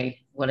cause what I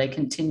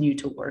continue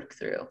to work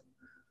through.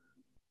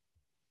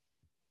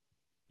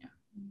 Yeah.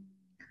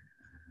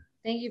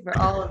 Thank you for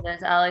all of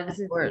this, Allie. This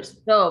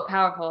is so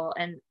powerful.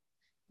 And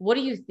what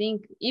do you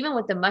think, even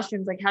with the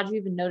mushrooms, like, how did you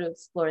even know to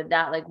explore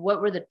that? Like, what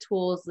were the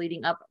tools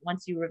leading up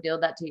once you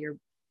revealed that to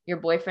your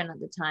boyfriend at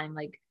the time?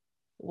 Like,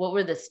 what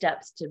were the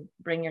steps to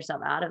bring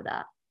yourself out of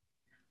that?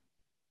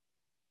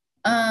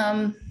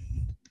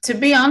 To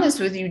be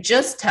honest with you,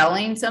 just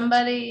telling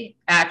somebody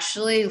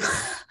actually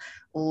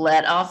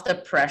let off the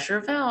pressure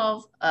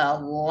valve a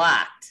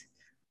lot.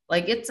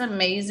 Like, it's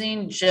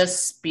amazing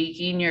just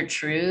speaking your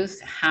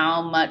truth,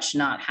 how much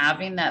not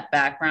having that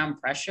background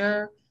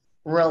pressure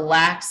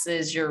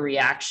relaxes your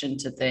reaction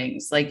to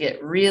things. Like,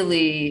 it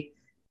really,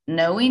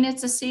 knowing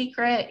it's a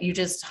secret, you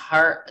just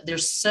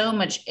there's so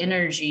much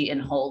energy in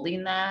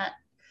holding that.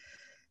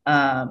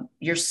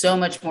 You're so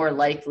much more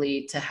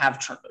likely to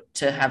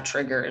have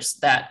triggers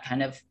that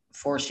kind of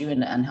force you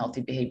into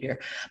unhealthy behavior.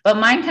 But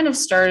mine kind of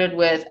started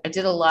with, I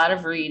did a lot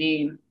of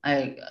reading.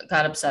 I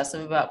got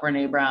obsessive about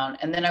Brené Brown,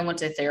 and then I went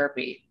to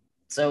therapy.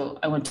 So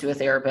I went to a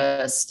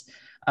therapist,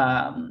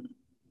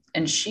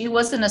 and she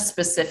wasn't a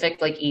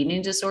specific like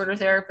eating disorder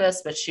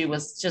therapist, but she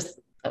was just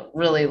a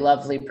really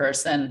lovely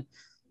person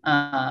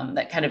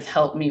that kind of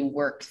helped me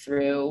work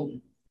through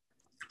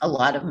a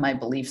lot of my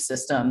belief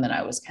system that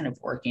I was kind of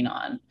working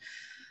on.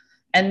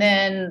 And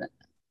then,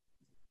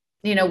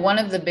 one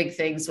of the big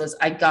things was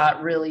I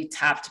got really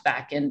tapped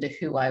back into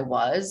who I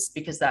was,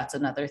 because that's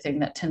another thing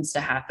that tends to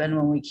happen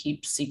when we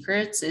keep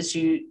secrets, is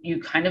you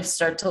kind of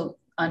start to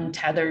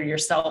untether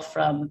yourself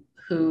from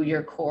who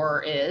your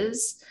core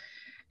is.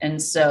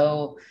 And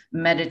so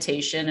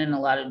meditation and a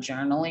lot of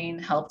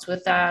journaling helped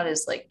with that,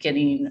 is like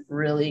getting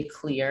really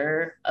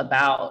clear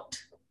about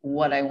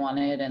what I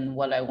wanted and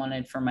what I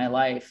wanted for my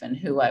life and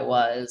who I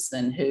was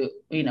and who,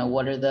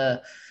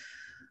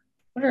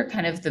 what are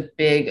kind of the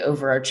big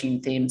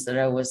overarching themes that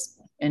I was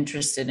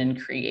interested in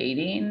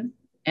creating.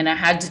 And I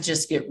had to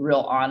just get real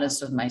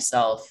honest with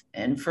myself.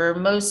 And for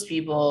most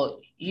people,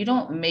 you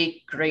don't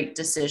make great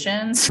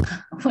decisions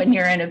when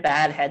you're in a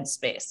bad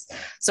headspace.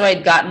 So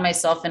I'd gotten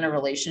myself in a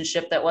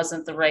relationship that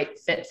wasn't the right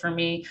fit for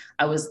me.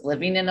 I was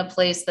living in a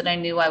place that I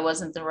knew it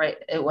wasn't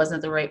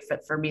the right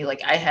fit for me.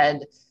 Like, I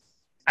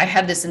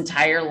had this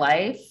entire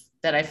life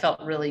that I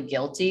felt really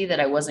guilty that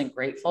I wasn't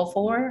grateful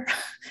for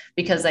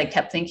because I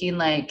kept thinking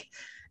like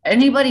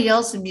anybody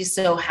else would be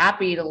so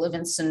happy to live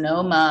in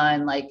Sonoma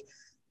and like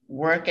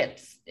work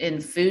in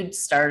food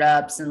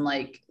startups and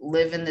like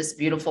live in this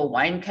beautiful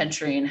wine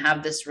country and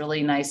have this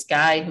really nice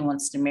guy who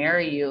wants to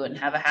marry you and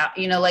have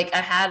like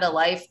I had a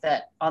life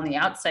that on the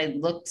outside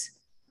looked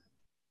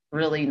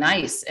really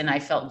nice. And I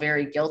felt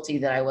very guilty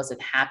that I wasn't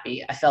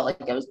happy. I felt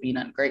like I was being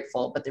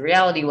ungrateful, but the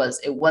reality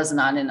was it was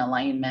not in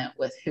alignment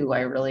with who I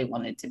really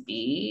wanted to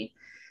be.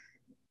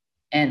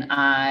 And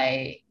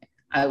I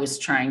was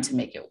trying to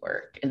make it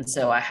work. And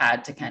so I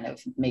had to kind of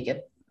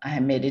I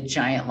had made a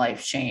giant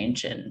life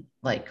change. And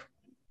like,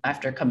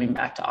 after coming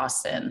back to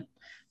Austin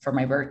for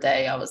my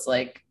birthday, I was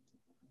like,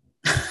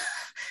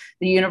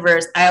 the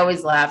universe, I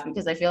always laugh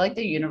because I feel like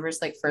the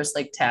universe like first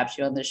like taps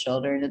you on the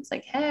shoulder and it's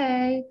like,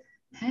 hey,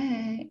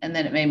 and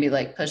then it maybe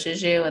like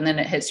pushes you and then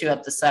it hits you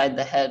up the side of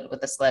the head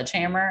with a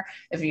sledgehammer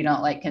if you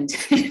don't like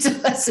continue to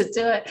listen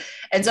to it.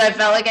 And so I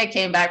felt like I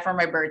came back for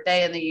my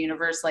birthday and the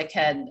universe like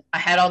I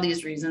had all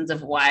these reasons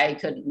of why I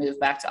couldn't move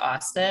back to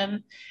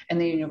Austin,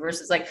 and the universe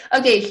is like,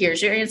 okay,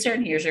 here's your answer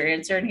and here's your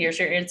answer and here's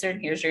your answer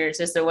and here's your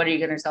answer, so what are you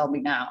going to tell me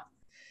now?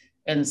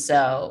 And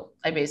so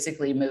I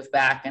basically moved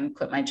back and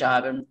quit my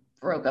job and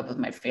broke up with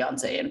my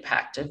fiance and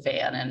packed a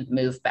van and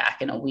moved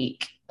back in a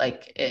week.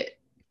 It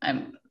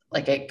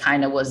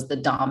kind of was the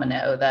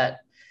domino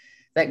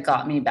that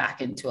got me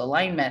back into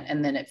alignment.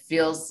 And then it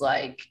feels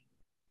like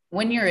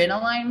when you're in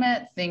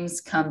alignment, things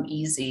come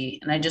easy.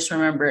 And I just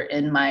remember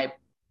in my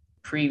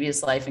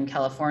previous life in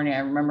California, I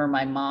remember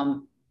my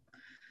mom,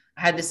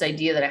 I had this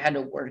idea that I had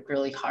to work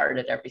really hard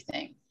at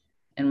everything.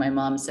 And my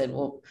mom said,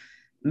 well,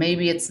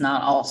 maybe it's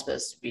not all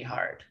supposed to be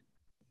hard,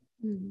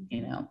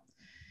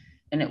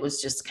 And it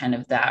was just kind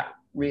of that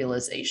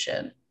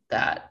realization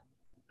that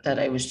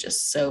I was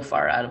just so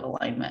far out of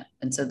alignment.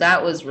 And so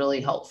that was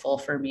really helpful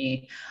for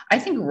me. I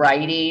think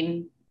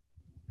writing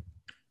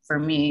for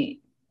me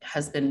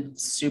has been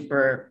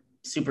super,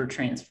 super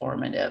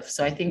transformative.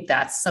 So I think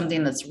that's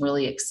something that's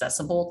really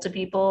accessible to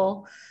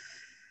people,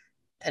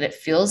 that it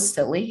feels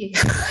silly.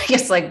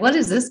 It's like, what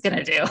is this going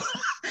to do?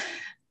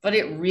 But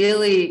it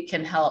really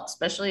can help,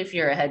 especially if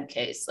you're a head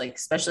case, like,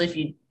 especially if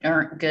you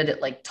aren't good at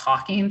like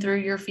talking through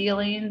your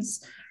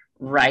feelings,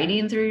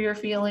 writing through your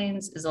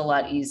feelings is a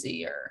lot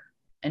easier.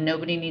 And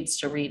nobody needs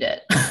to read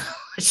it,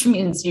 which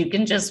means you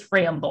can just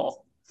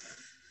ramble.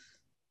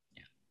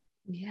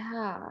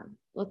 Yeah.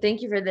 Well,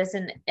 thank you for this.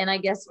 And I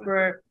guess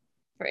for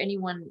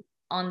anyone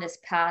on this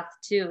path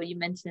too, you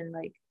mentioned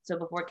like, so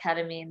before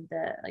ketamine,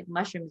 the like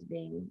mushrooms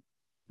being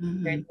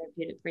very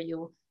therapeutic for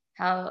you,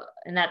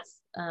 and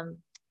that's,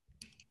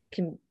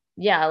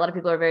 yeah, a lot of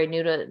people are very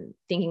new to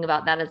thinking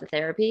about that as a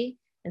therapy.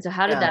 And so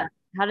how did Yeah.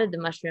 the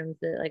mushrooms,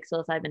 like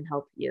psilocybin,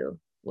 help you?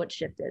 What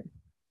shifted?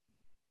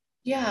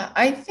 Yeah,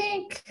 I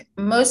think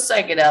most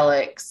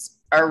psychedelics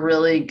are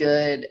really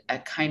good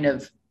at kind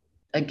of,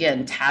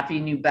 again,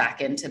 tapping you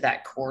back into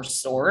that core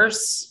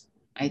source.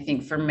 I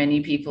think for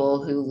many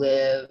people who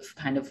live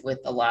kind of with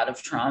a lot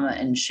of trauma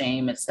and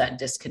shame, it's that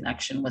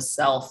disconnection with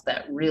self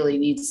that really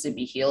needs to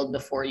be healed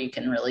before you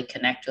can really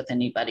connect with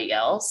anybody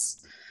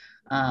else.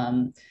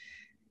 Um,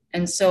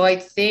 and so I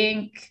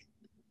think,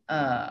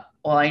 well,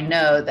 I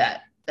know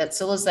that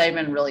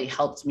psilocybin really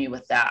helped me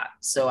with that.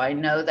 So I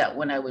know that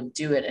when I would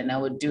do it and I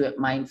would do it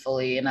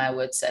mindfully and I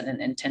would set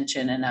an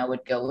intention and I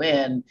would go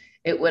in,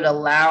 it would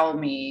allow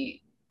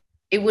me,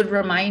 it would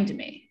remind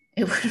me,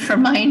 it would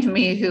remind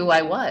me who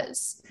I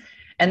was.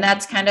 And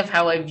that's kind of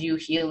how I view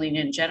healing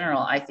in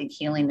general. I think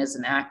healing is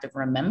an act of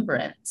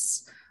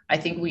remembrance. I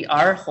think we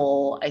are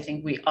whole. I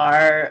think we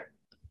are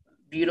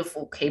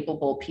beautiful,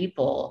 capable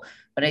people.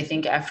 But I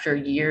think after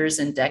years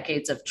and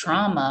decades of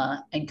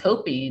trauma and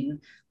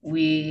coping,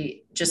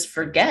 we just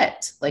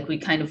forget, like we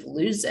kind of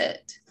lose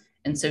it.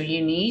 And so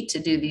you need to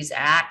do these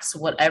acts,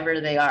 whatever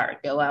they are,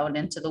 go out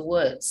into the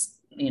woods,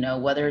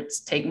 whether it's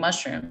take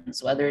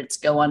mushrooms, whether it's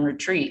go on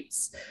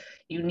retreats.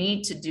 You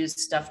need to do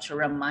stuff to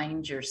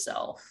remind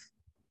yourself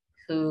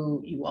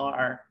who you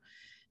are.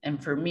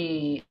 And for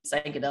me,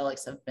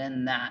 psychedelics have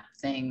been that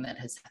thing that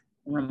has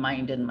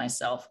reminded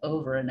myself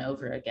over and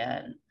over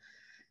again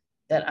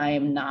that I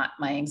am not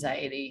my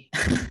anxiety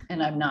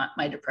and I'm not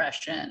my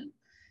depression,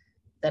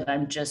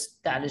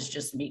 that is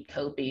just me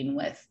coping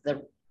with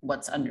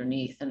what's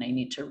underneath. And I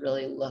need to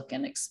really look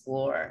and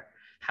explore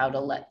how to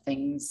let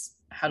things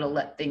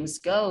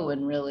go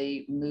and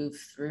really move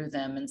through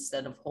them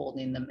instead of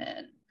holding them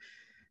in.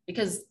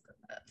 Because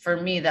for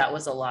me, that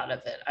was a lot of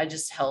it. I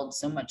just held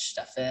so much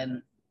stuff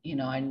in.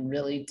 I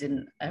really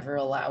didn't ever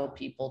allow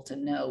people to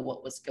know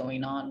what was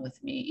going on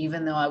with me,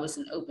 even though I was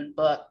an open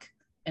book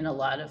in a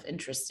lot of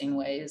interesting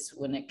ways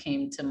when it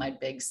came to my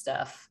big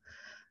stuff,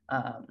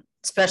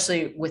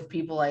 especially with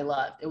people I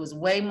loved. It was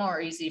way more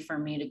easy for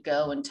me to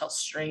go and tell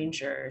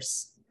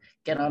strangers,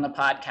 get on a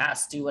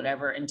podcast, do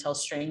whatever, and tell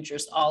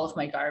strangers all of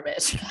my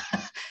garbage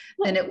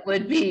than it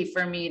would be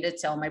for me to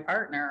tell my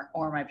partner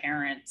or my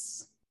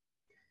parents.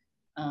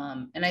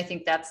 And I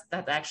think that's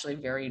actually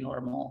very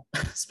normal,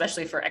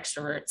 especially for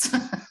extroverts.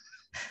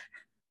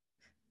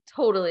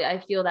 Totally. I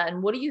feel that.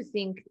 And what do you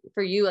think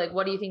for you? Like,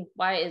 what do you think,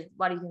 why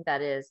do you think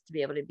that is to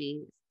be able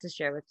to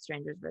share with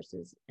strangers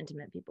versus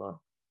intimate people?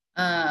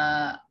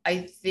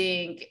 I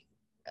think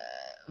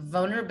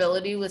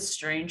vulnerability with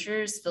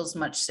strangers feels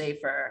much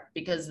safer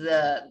because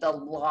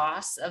the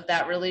loss of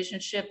that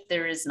relationship,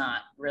 there is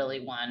not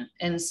really one.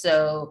 And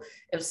so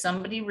if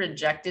somebody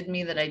rejected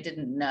me that I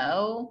didn't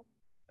know,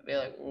 I'd be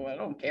like, well, I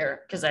don't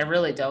care, because I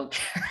really don't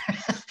care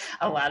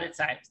a lot of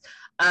times.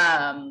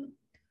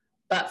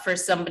 But for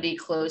somebody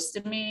close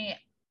to me,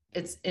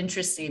 it's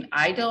interesting.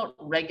 I don't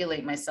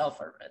regulate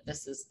myself, or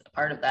this is a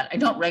part of that. I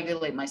don't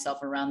regulate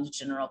myself around the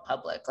general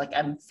public. Like,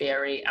 I'm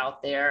very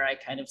out there. I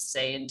kind of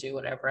say and do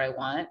whatever I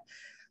want,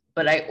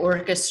 but I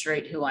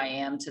orchestrate who I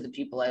am to the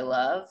people I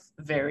love,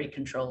 very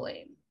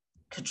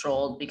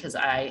controlled, because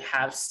I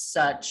have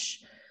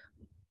such,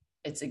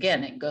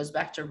 it goes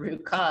back to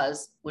root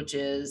cause, which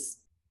is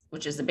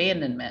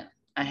abandonment.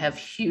 I have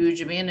huge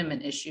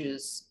abandonment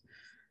issues,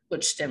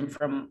 which stem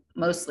from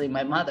mostly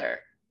my mother,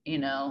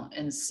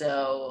 and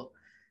so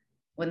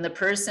when the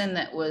person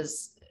that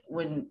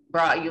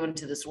brought you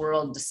into this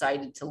world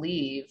decided to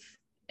leave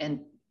and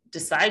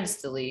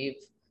decides to leave,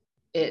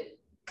 it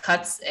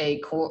cuts a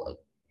cord,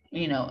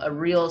 a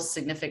real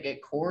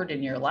significant cord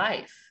in your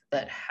life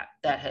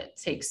that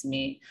takes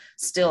me,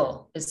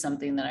 still is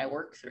something that I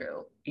work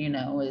through,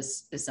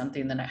 is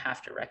something that I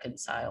have to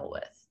reconcile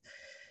with.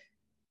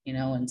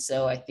 And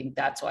so I think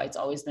that's why it's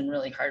always been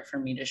really hard for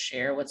me to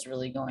share what's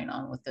really going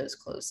on with those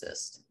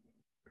closest.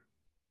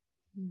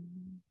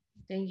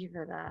 Thank you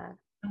for that.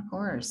 Of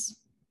course.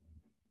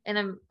 And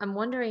I'm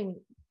wondering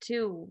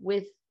too,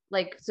 with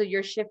so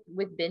your shift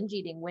with binge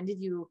eating, when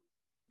did you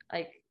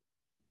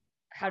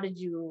how did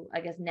you,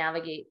 I guess,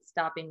 navigate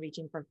stopping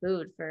reaching for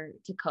food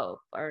to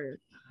cope? Or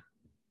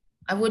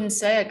I wouldn't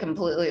say I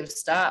completely have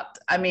stopped.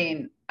 I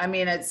mean,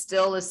 it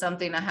still is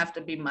something I have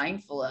to be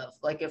mindful of.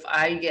 Like, if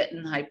I get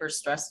in hyper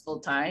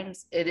stressful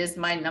times, it is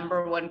my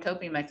number one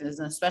coping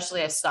mechanism.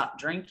 Especially, I stopped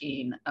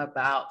drinking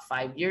about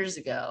 5 years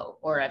ago,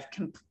 or I've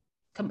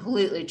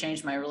completely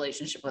changed my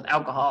relationship with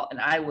alcohol. And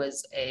I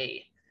was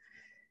a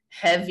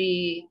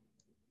heavy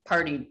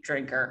party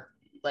drinker,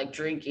 like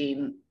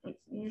drinking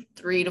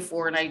 3 to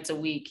 4 nights a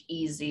week,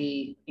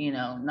 easy,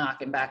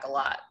 knocking back a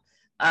lot.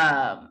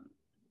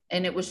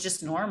 And it was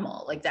just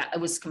normal, like that. It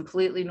was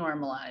completely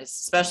normalized,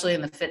 especially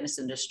in the fitness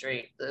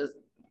industry, the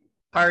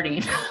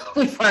partying.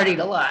 We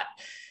partied a lot.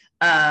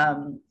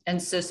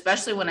 And so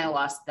especially when I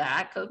lost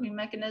that coping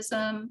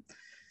mechanism,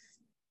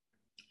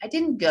 I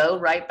didn't go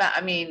right back.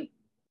 I mean,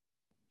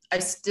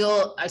 it's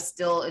still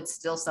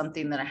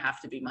something that I have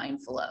to be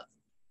mindful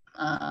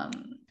of.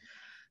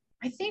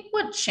 I think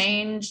what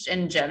changed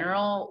in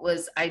general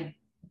was I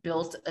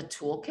built a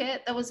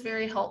toolkit that was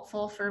very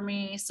helpful for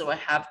me. So I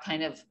have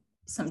kind of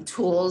some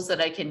tools that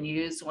I can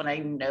use when I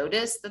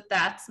notice that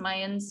that's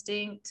my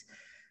instinct.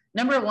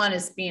 Number one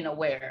is being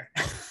aware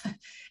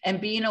and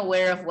being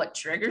aware of what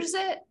triggers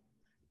it.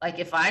 Like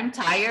if I'm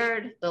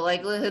tired, the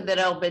likelihood that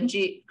I'll binge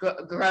eat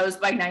grows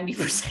by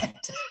 90%.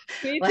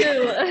 Me like,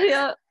 too.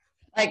 Yeah.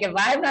 Like if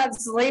I'm not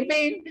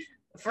sleeping,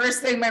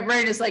 first thing my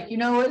brain is like, you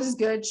know what is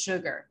good?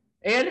 Sugar.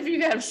 And if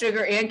you have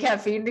sugar and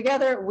caffeine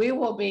together, we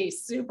will be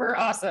super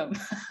awesome.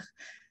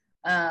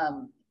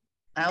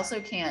 I also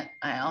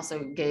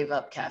gave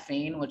up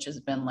caffeine, which has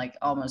been like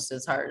almost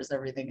as hard as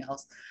everything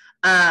else.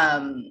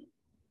 And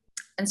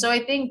so I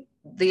think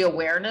the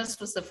awareness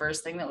was the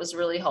first thing that was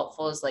really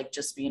helpful, is like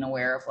just being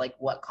aware of like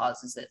what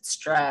causes it.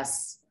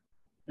 Stress,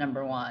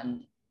 number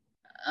one.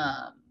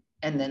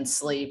 And then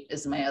sleep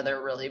is my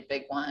other really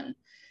big one.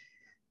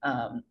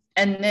 And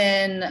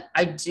then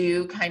I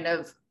do kind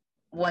of,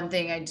 one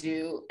thing I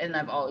do, and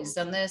I've always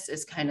done this,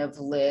 is kind of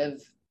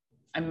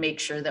I make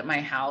sure that my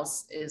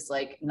house is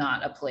like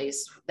not a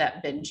place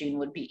that binging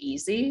would be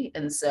easy.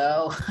 And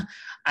so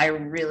I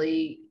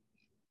really,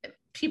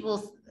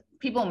 people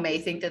may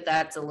think that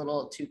that's a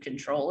little too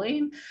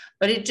controlling,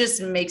 but it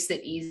just makes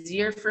it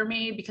easier for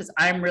me because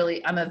I'm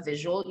a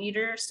visual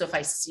eater. So if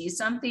I see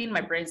something,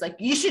 my brain's like,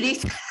 you should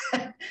eat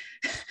that.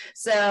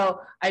 So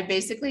I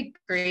basically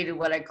created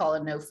what I call a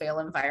no-fail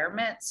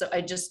environment. So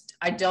I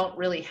don't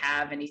really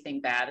have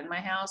anything bad in my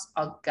house.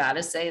 I've got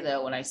to say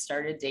though, when I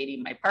started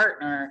dating my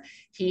partner,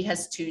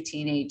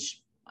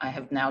 I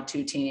have now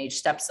 2 teenage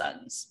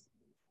stepsons.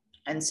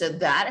 And so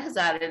that has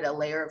added a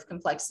layer of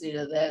complexity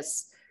to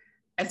this.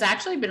 It's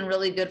actually been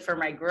really good for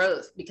my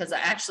growth because I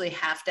actually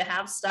have to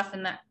have stuff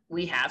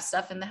we have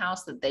stuff in the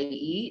house that they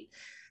eat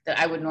that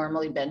I would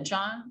normally binge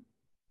on.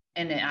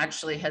 And it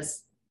actually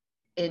has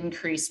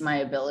increased my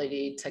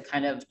ability to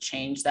kind of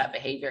change that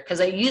behavior. Because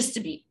I used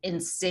to be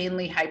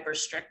insanely hyper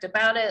strict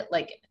about it,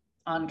 like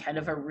on kind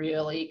of a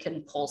really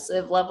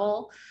compulsive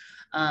level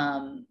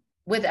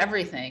with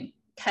everything.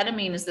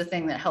 Ketamine is the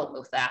thing that helped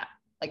with that.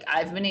 Like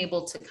I've been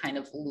able to kind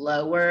of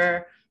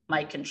lower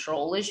my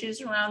control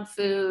issues around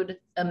food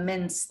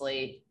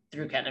immensely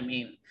through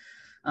ketamine.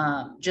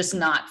 Just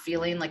not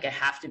feeling like I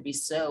have to be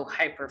so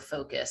hyper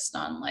focused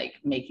on like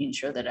making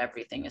sure that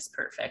everything is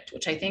perfect,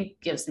 which I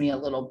think gives me a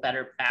little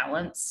better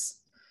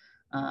balance.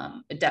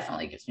 It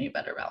definitely gives me a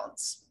better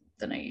balance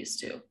than I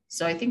used to.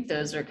 So I think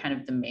those are kind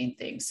of the main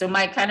things. So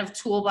my kind of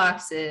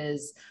toolbox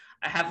is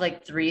I have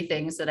like 3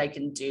 things that I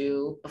can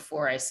do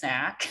before I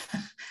snack.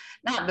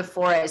 Not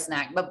before I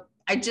snack, but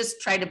I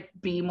just try to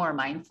be more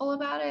mindful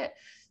about it.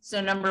 So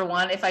number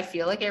one, if I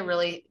feel like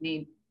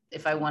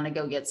if I want to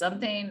go get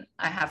something,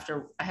 I have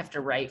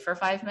to write for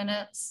 5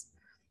 minutes.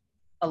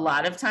 A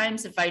lot of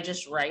times if I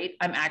just write,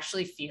 I'm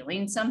actually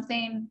feeling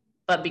something,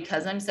 but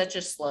because I'm such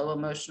a slow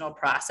emotional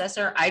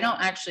processor, I don't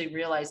actually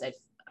realize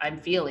I'm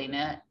feeling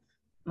it.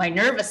 My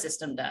nervous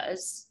system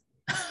does.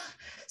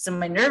 So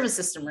my nervous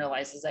system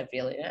realizes I'm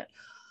feeling it.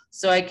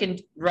 So I can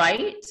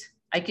write,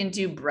 I can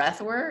do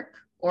breath work,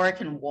 or I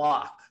can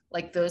walk.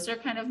 Like those are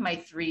kind of my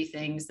 3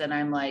 things that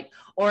I'm like,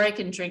 or I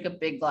can drink a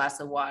big glass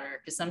of water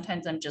because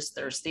sometimes I'm just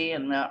thirsty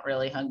and not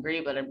really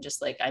hungry, but I'm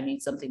just like, I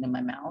need something in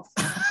my mouth.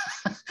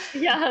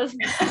 Yes.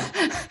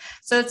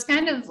 So it's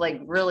kind of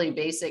like really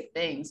basic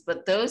things,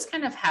 but those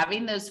kind of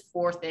having those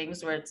 4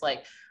 things where it's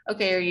like,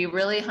 okay, are you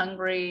really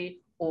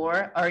hungry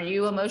or are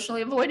you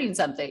emotionally avoiding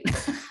something?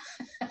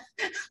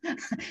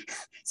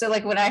 So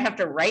like when I have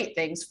to write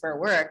things for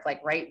work,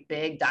 like write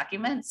big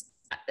documents,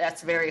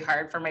 that's very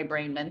hard for my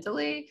brain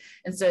mentally.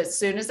 And so as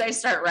soon as I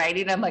start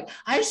writing, I'm like,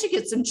 I should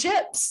get some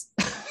chips.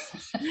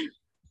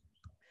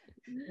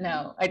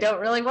 No, I don't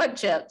really want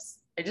chips.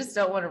 I just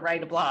don't want to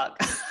write a blog.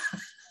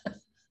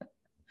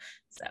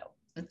 So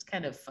it's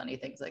kind of funny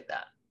things like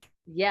that.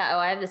 Yeah. Oh,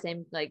 I have the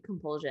same like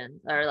compulsion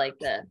or like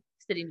the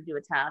sitting to do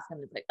a task.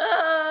 I'm just like,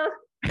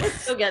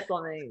 let's go get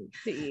something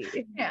to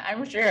eat. Yeah,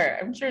 I'm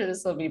sure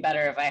this will be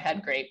better if I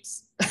had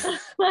grapes.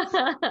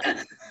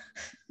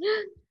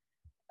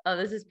 Oh,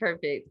 this is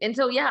perfect. And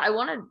so, yeah, I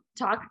want to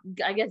talk,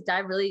 I guess,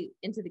 dive really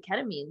into the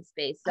ketamine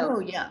space. So,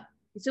 yeah.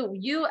 So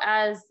you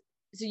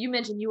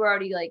mentioned you were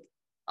already like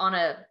on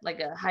a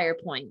higher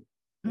point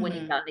when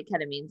you got into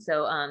ketamine.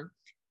 So,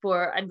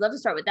 I'd love to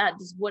start with that.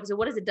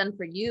 What has it done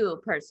for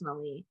you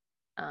personally?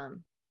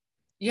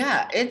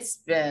 Yeah,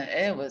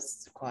 it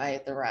was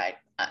quite the ride.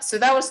 So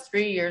that was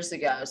 3 years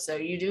ago. So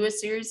you do a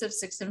series of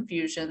 6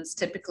 infusions,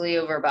 typically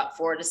over about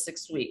 4 to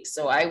 6 weeks.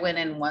 So I went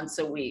in once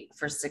a week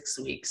for 6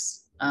 weeks.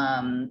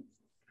 And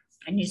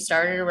you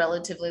started a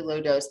relatively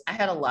low dose. I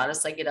had a lot of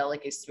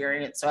psychedelic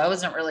experience, so I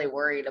wasn't really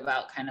worried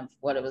about kind of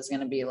what it was going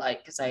to be like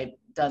because I had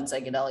done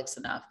psychedelics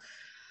enough.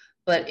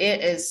 But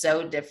it is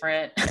so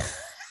different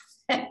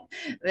than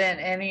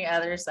any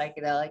other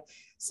psychedelic.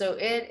 So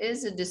it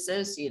is a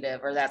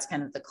dissociative, or that's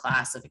kind of the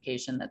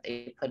classification that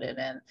they put it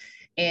in.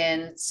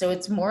 And so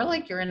it's more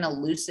like you're in a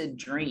lucid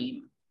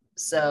dream.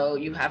 So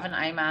you have an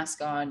eye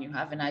mask on, you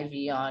have an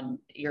IV on,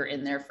 you're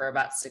in there for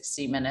about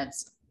 60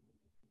 minutes.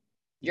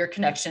 your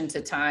connection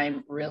to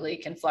time really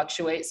can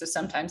fluctuate. So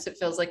sometimes it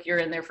feels like you're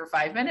in there for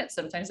 5 minutes.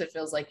 Sometimes it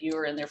feels like you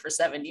were in there for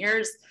 7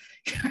 years.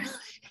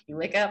 You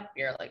wake up,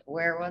 you're like,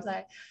 where was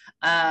I?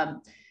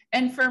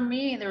 And for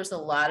me, there was a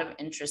lot of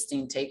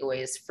interesting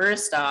takeaways.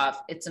 First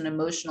off, it's an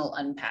emotional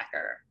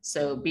unpacker.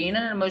 So being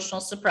an emotional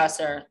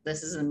suppressor,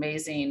 this is an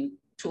amazing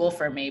tool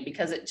for me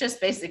because it just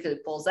basically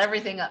pulls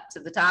everything up to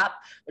the top,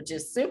 which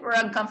is super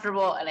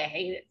uncomfortable. And I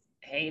hate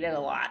it a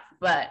lot,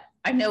 but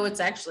I know it's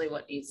actually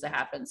what needs to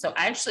happen. So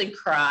I actually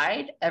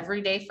cried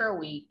every day for a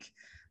week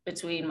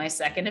between my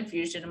second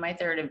infusion and my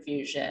third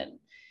infusion.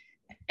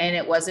 And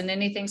it wasn't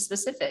anything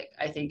specific.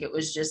 I think it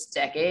was just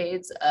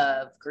decades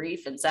of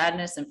grief and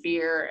sadness and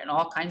fear and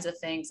all kinds of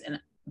things. And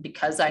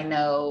because I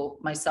know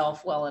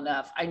myself well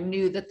enough, I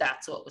knew that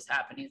that's what was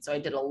happening. So I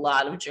did a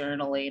lot of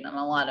journaling and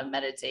a lot of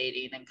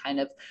meditating and kind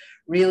of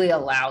really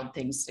allowed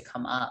things to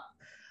come up.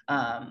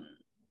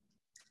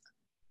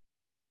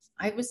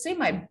 I would say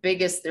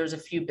there's a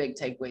few big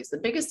takeaways. The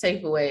biggest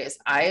takeaway is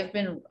I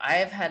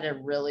have had a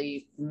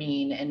really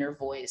mean inner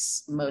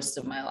voice most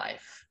of my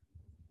life.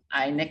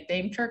 I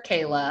nicknamed her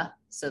Kayla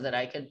so that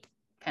I could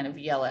kind of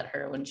yell at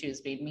her when she was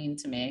being mean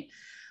to me.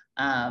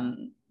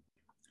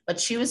 But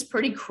she was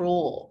pretty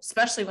cruel,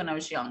 especially when I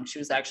was young. She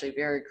was actually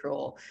very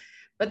cruel.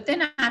 But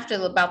then after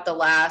about the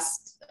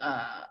last,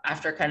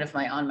 after kind of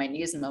my on my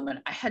knees moment,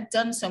 I had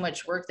done so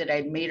much work that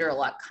I made her a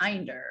lot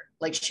kinder.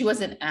 Like she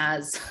wasn't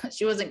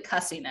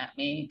cussing at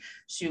me.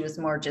 She was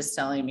more just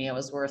telling me I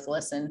was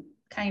worthless in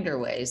kinder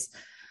ways.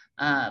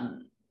 But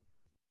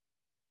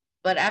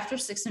after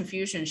 6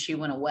 infusions, she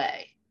went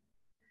away.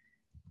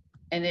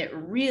 And it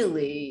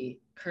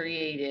really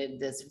created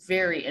this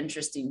very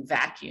interesting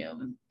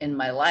vacuum in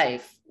my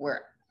life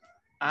where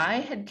I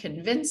had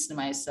convinced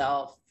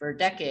myself for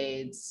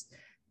decades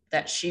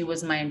that she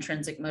was my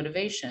intrinsic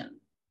motivation.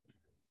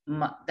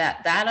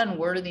 That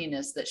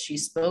unworthiness that she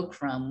spoke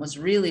from was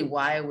really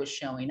why I was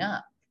showing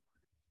up.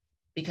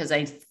 Because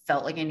I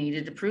felt like I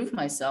needed to prove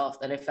myself,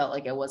 that I felt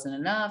like I wasn't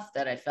enough,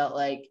 that I felt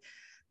like,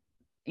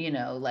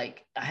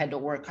 like I had to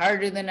work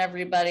harder than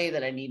everybody,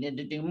 that I needed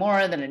to do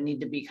more, that I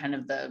need to be kind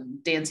of the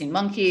dancing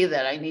monkey,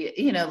 that I need,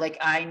 like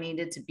I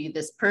needed to be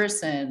this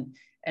person.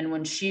 And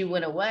when she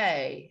went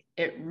away,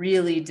 it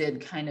really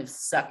did kind of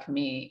suck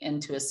me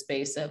into a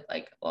space of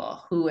like,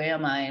 well, who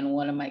am I and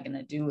what am I going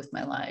to do with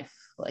my life?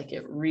 Like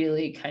it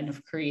really kind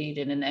of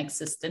created an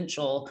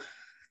existential,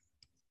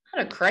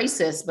 not a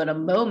crisis, but a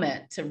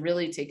moment to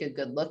really take a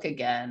good look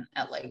again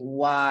at like,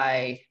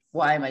 why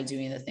am I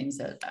doing the things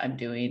that I'm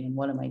doing and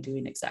what am I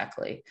doing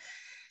exactly?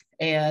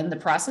 And the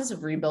process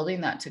of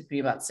rebuilding that took me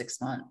about 6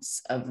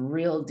 months of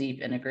real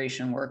deep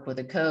integration work with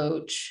a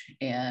coach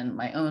and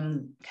my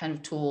own kind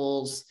of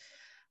tools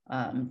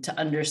to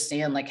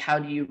understand like, how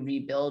do you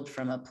rebuild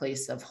from a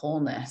place of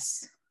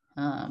wholeness?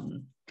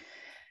 And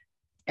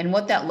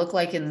what that looked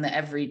like in the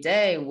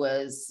everyday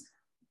was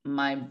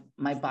my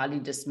body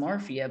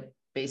dysmorphia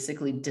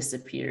basically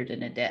disappeared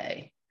in a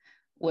day,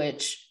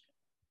 which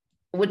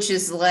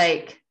is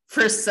like,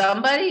 for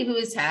somebody who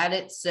has had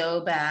it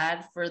so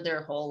bad for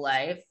their whole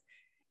life,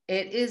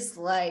 it is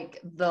like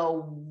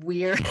the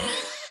weird,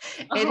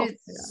 it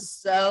is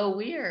so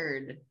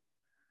weird.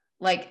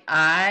 Like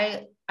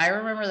I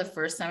remember the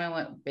first time I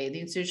went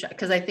bathing suit shopping,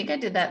 because I think I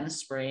did that in the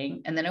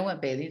spring. And then I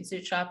went bathing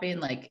suit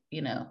shopping, like,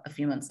 a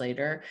few months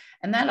later.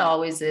 And that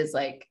always is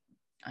like,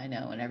 I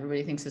know. And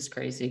everybody thinks it's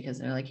crazy because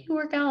they're like, you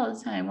work out all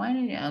the time. Why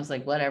didn't you? I was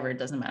like, whatever, it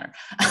doesn't matter.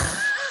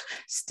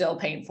 Still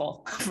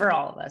painful for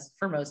all of us,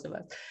 for most of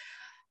us.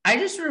 I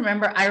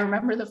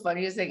remember the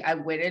funniest thing. I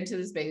went into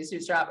this bathing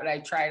suit shop and I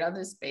tried on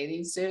this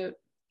bathing suit.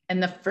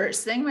 And the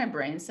first thing my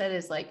brain said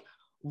is like,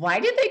 why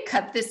did they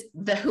cut this?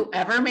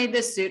 Whoever made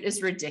this suit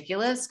is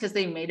ridiculous because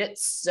they made it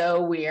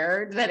so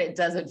weird that it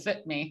doesn't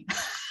fit me.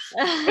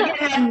 It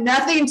had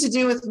nothing to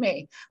do with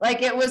me.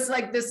 Like it was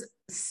like this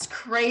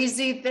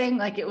crazy thing.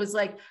 Like it was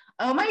like,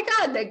 oh my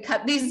God, they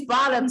cut these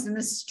bottoms in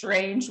this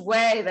strange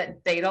way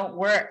that they don't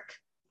work.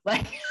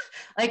 And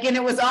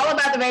it was all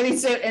about the bathing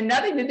suit and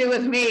nothing to do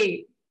with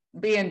me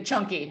being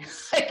chunky,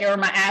 or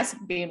my ass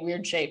being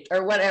weird shaped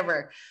or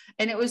whatever.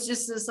 And it was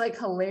just this like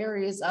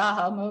hilarious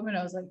aha moment.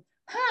 I was like,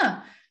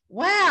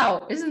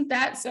 wow, isn't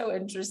that so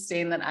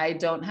interesting that I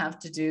don't have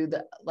to do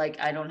that? Like,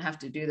 I don't have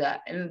to do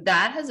that. And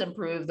that has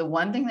improved. The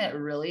one thing that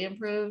really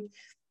improved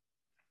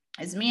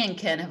is me and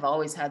Ken have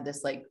always had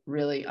this like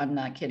really, I'm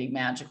not kidding,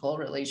 magical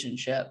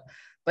relationship,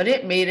 but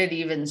it made it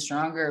even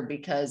stronger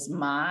because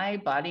my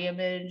body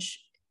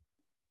image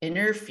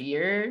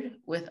interfered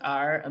with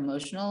our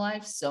emotional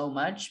life so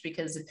much.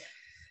 Because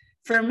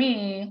for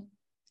me,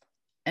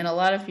 and a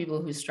lot of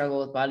people who struggle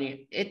with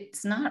body,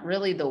 it's not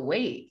really the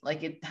weight.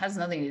 Like it has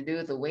nothing to do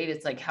with the weight.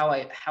 It's like how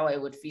I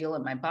would feel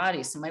in my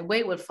body. So my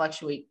weight would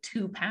fluctuate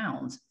 2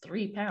 pounds,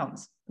 3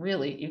 pounds.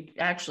 Really, you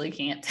actually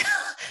can't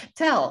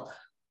tell.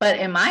 But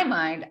in my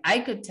mind, I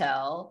could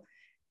tell.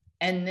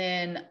 And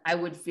then I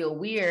would feel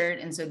weird.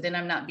 And so then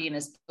I'm not being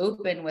as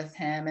open with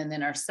him. And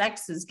then our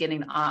sex is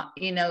getting off,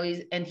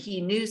 and he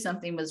knew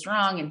something was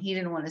wrong and he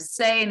didn't want to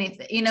say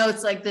anything.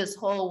 It's like this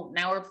whole,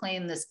 now we're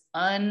playing this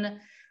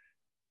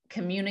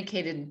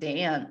communicated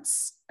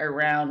dance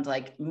around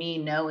like me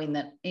knowing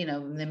that,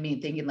 then me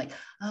thinking like,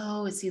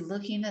 oh, is he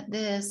looking at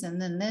this? And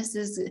then this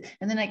is,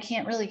 and then I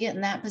can't really get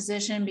in that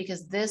position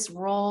because this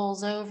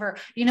rolls over,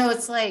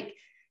 it's like,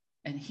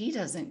 and he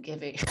doesn't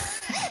give it.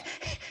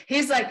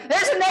 He's like,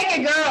 there's a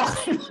naked girl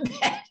in the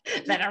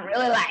bed that I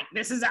really like.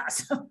 This is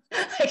awesome.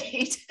 Like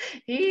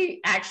he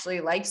actually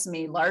likes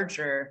me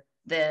larger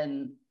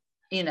than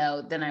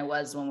I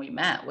was when we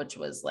met, which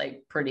was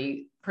like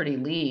pretty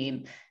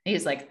lean.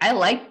 He's like, I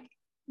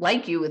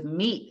like you with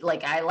meat.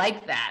 Like, I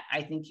like that.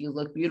 I think you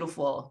look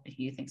beautiful.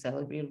 He thinks I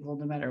look beautiful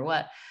no matter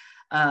what.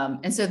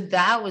 And so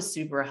that was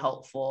super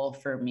helpful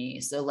for me.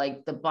 So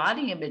like the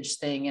body image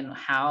thing and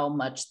how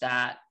much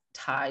that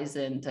ties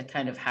into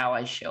kind of how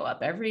I show up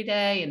every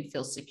day and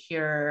feel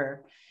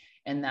secure,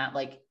 and that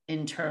like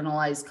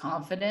internalized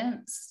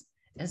confidence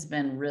has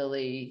been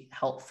really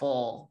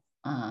helpful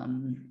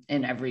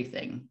in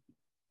everything.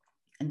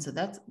 And so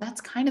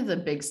that's kind of the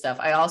big stuff.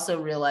 I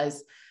also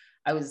realized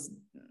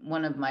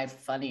one of my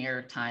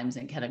funnier times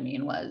in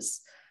ketamine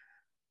was,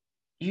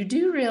 you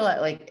do realize,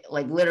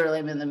 like literally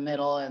I'm in the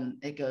middle and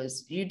it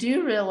goes, you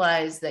do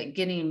realize that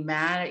getting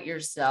mad at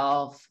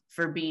yourself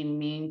for being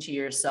mean to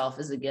yourself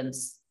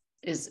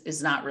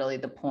is not really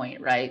the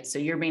point, right? So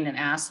you're being an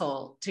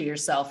asshole to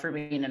yourself for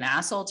being an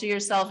asshole to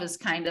yourself is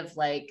kind of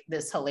like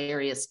this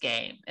hilarious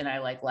game. And I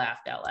like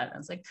laughed out loud. I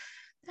was like,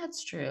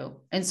 that's true.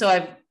 And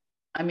so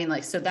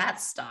so that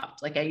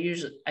stopped. Like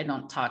I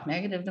don't talk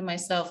negative to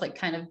myself, like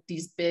kind of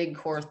these big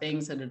core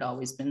things that had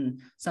always been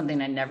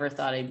something I never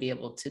thought I'd be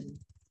able to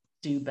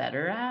do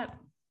better at.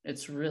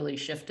 It's really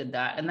shifted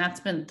that. And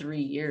that's been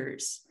 3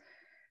 years.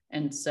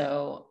 And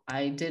so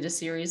I did a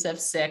series of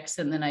 6,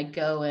 and then I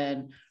go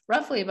in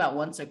roughly about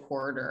once a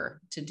quarter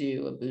to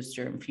do a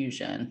booster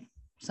infusion,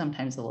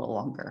 sometimes a little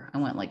longer. I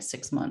went like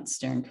 6 months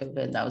during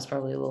COVID. That was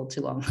probably a little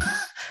too long,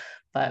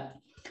 but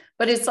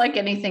it's like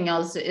anything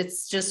else.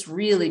 It's just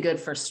really good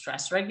for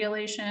stress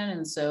regulation.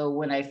 And so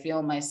when I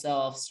feel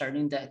myself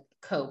starting to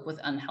cope with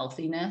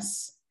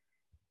unhealthiness,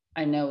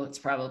 I know it's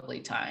probably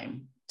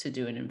time to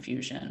do an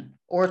infusion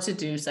or to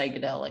do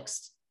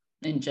psychedelics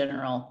in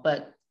general,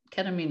 but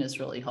ketamine is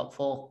really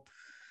helpful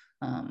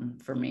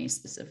for me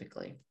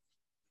specifically.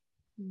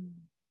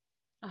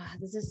 Oh,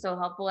 this is so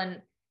helpful.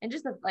 And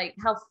just like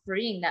how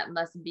freeing that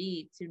must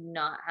be to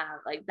not have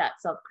like that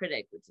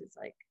self-critic, which is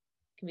like,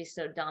 can be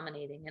so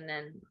dominating. And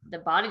then the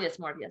body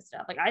dysmorphia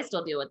stuff, like I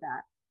still deal with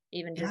that,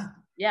 even just,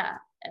 yeah.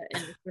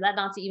 And for that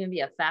not to even be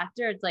a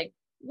factor, it's like,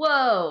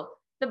 whoa,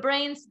 the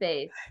brain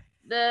space,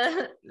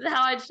 how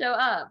I'd show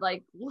up,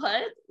 like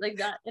what, like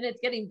that. And it's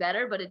getting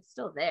better, but it's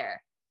still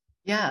there.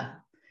 Yeah.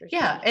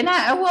 Yeah. And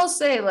I will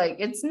say, like,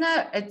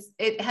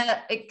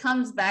 it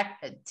comes back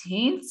a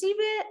teensy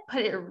bit,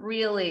 but it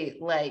really,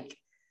 like,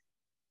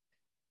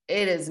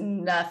 it is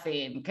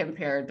nothing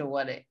compared to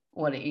what it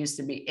used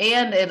to be.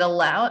 And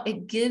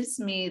it gives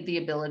me the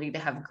ability to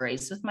have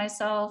grace with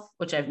myself,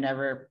 which I've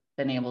never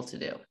been able to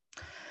do.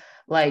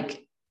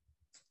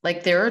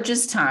 Like there are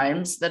just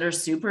times that are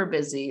super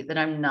busy that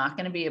I'm not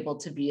going to be able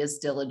to be as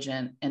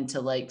diligent and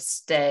to like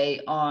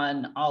stay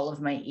on all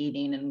of my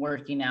eating and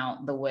working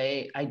out the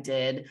way I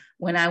did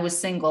when I was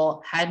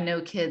single, had no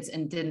kids,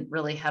 and didn't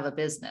really have a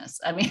business.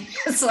 I mean,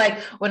 it's like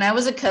when I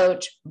was a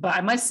coach by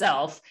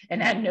myself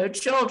and had no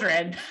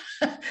children,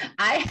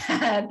 I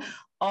had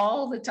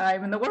all the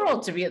time in the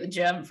world to be at the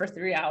gym for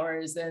 3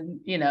 hours and,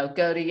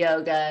 go to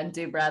yoga and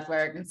do breath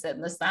work and sit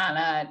in the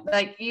sauna.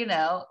 Like,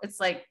 it's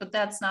like, but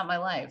that's not my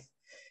life.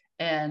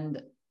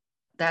 And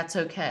that's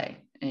okay,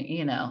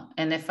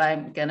 and if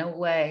I'm going to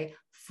weigh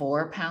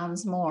 4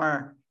 pounds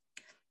more,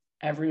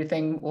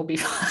 everything will be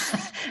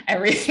fine.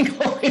 Everything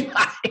will be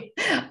fine.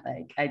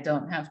 Like, I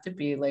don't have to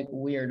be like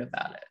weird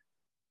about it.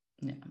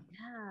 Yeah.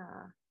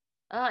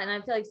 Oh, and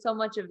I feel like so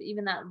much of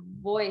even that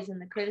voice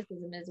and the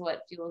criticism is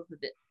what fuels the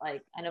bit.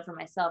 Like, I know for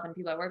myself and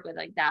people I work with,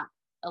 like that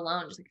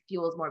alone just like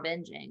fuels more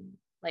binging.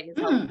 Like it's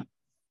helpful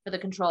for the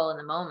control in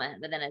the moment,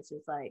 but then it's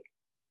just like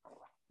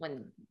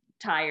when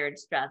tired,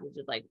 stressed, is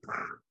just like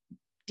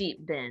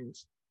deep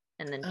binge,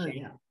 and then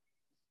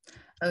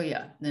oh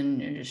yeah, then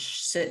you're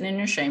just sitting in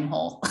your shame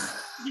hole.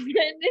 In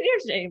your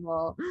shame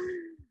hole.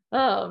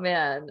 Oh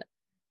man.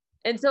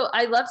 And so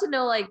I love to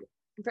know, like,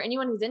 for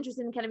anyone who's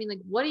interested in ketamine,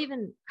 like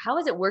how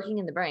is it working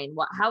in the brain?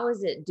 How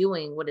is it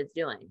doing what it's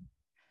doing?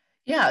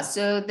 Yeah,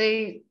 so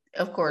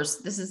of course,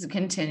 this is a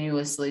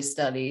continuously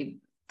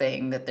studied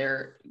thing that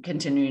they're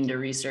continuing to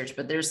research,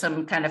 but there's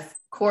some kind of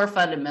core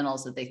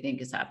fundamentals that they think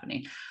is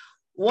happening.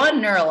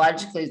 One,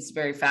 neurologically, it's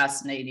very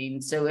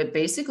fascinating. So it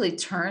basically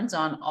turns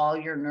on all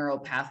your neural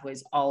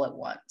pathways all at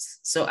once.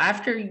 So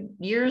after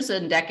years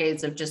and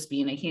decades of just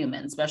being a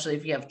human, especially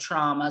if you have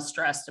trauma,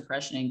 stress,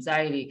 depression,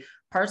 anxiety,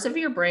 parts of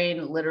your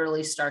brain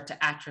literally start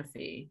to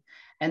atrophy.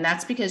 And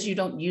that's because you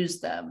don't use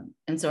them.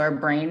 And so our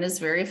brain is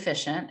very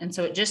efficient. And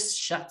so it just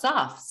shuts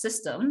off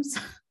systems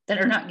that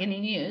are not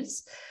getting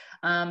used.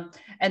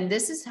 And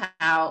this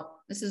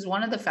is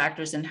one of the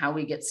factors in how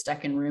we get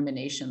stuck in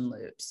rumination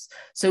loops.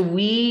 So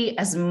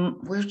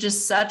we're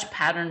just such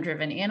pattern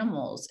driven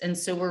animals. And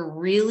so we're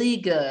really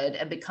good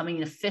at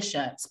becoming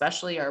efficient,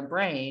 especially our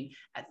brain,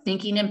 at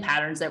thinking in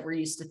patterns that we're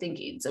used to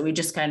thinking. So we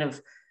just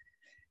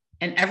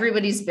and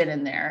everybody's been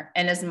in there.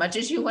 And as much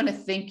as you want to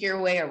think your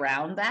way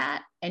around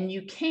that, and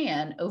you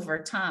can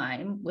over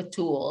time with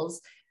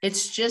tools,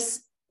 it's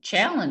just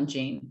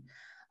challenging.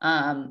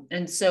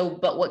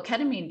 But what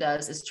ketamine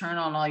does is turn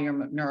on all your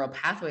neural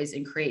pathways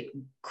and create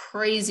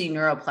crazy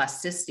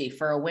neuroplasticity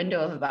for a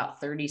window of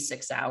about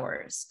 36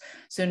 hours.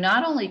 So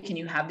not only can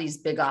you have these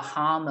big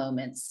aha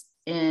moments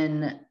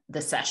in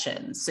the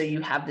sessions, so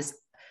you have this,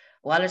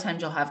 a lot of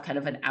times you'll have kind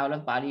of an out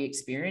of body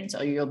experience,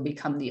 or you'll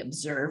become the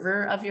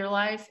observer of your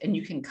life, and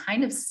you can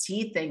kind of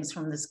see things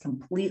from this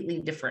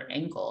completely different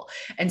angle.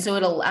 And so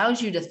it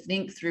allows you to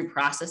think through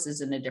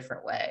processes in a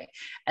different way.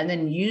 And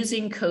then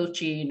using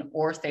coaching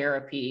or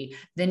therapy,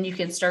 then you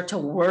can start to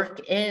work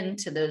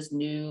into those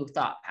new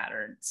thought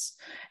patterns.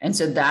 And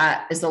so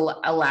that is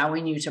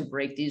allowing you to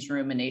break these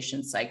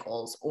rumination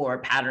cycles or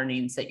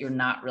patternings that you're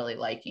not really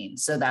liking.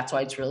 So that's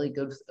why it's really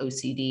good with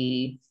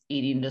OCD,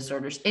 eating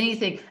disorders,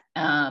 anything,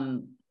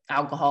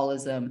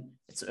 alcoholism.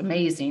 It's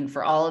amazing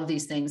for all of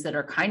these things that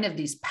are kind of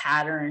these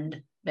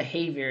patterned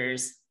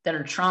behaviors that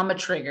are trauma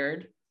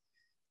triggered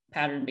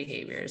pattern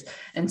behaviors.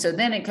 And so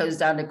then it goes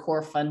down to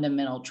core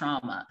fundamental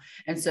trauma.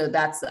 And so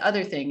that's the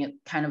other thing. It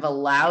kind of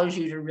allows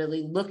you to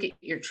really look at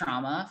your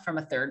trauma from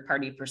a third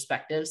party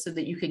perspective so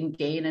that you can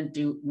gain a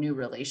new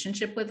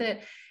relationship with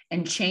it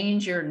and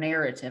change your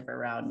narrative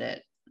around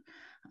it,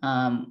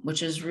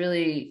 which is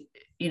really,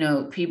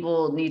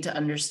 people need to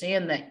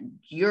understand that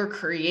you're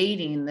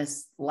creating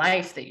this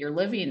life that you're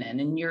living in,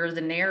 and you're the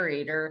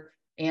narrator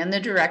and the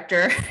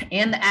director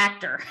and the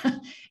actor.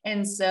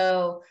 And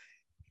so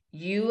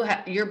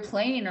you're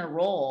playing a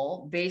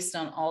role based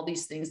on all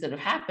these things that have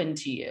happened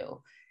to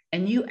you.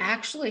 And you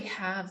actually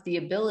have the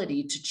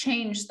ability to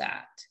change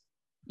that.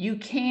 You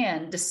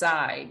can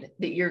decide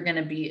that you're going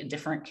to be a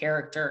different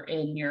character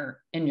in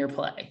your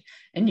play,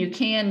 and you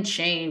can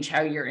change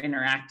how you're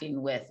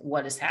interacting with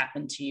what has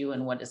happened to you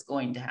and what is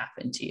going to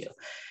happen to you.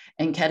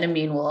 And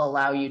ketamine will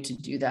allow you to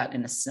do that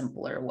in a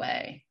simpler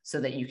way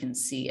so that you can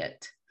see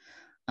it,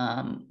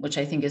 which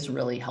I think is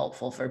really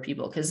helpful for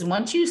people, because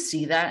once you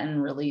see that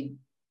and really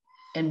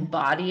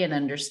embody and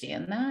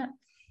understand that,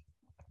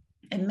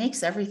 it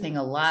makes everything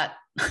a lot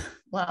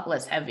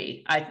less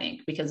heavy, I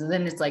think, because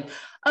then it's like,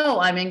 oh,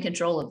 I'm in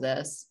control of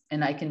this,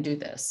 and I can do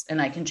this, and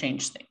I can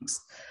change things.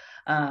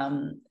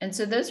 And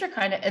so those are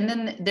and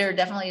then there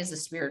definitely is a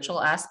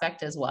spiritual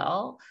aspect as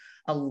well.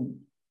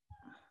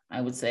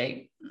 I would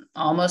say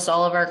almost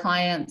all of our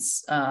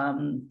clients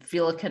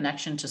feel a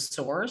connection to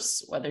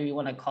source, whether you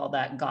want to call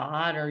that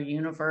God or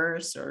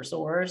universe or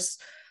source,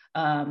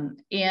 and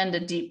a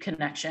deep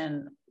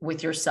connection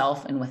with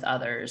yourself and with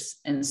others.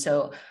 And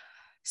so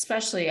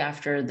especially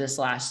after this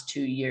last 2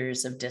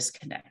 years of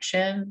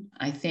disconnection,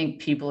 I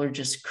think people are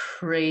just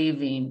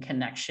craving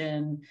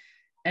connection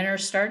and are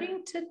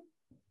starting to,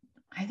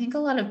 I think a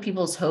lot of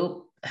people's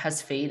hope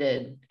has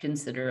faded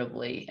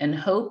considerably. And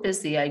hope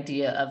is the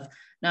idea of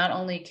not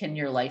only can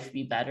your life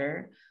be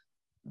better,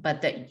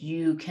 but that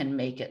you can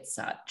make it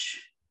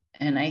such.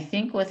 And I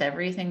think with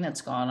everything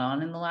that's gone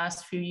on in the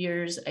last few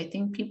years, I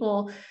think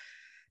people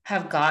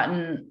have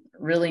gotten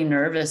really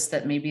nervous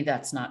that maybe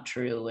that's not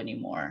true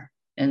anymore.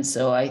 And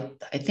so I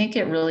think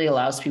it really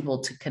allows people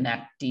to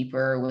connect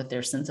deeper with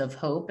their sense of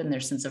hope and their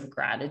sense of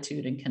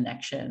gratitude and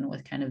connection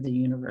with kind of the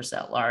universe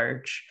at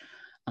large.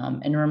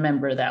 And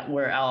remember that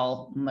we're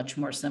all much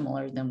more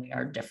similar than we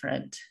are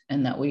different,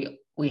 and that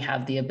we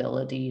have the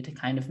ability to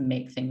kind of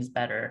make things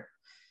better.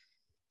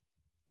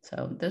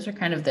 So those are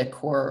kind of the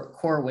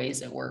core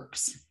ways it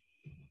works.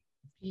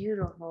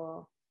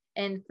 Beautiful.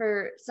 And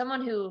for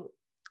someone who,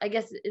 I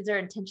guess, is there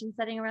intention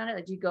setting around it?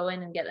 Like, do you go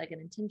in and get like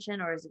an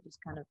intention, or is it just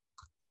kind of?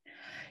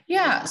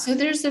 Yeah. So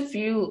there's a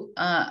few,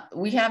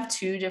 we have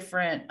two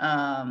different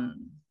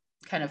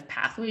kind of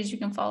pathways you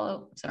can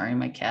follow. Sorry,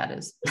 my cat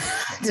has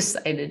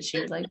decided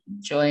she would like to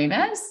join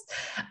us.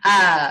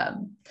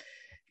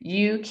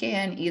 You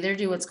can either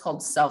do what's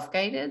called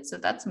self-guided. So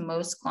that's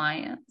most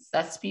clients.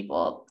 That's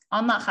people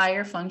on the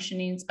higher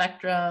functioning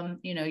spectrum.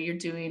 You're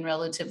doing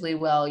relatively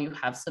well. You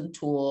have some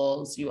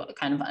tools. You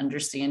kind of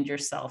understand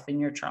yourself and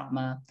your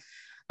trauma.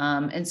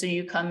 And so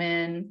you come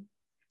in,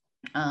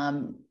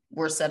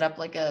 we're set up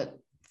like a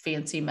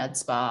fancy med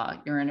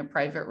spa. You're in a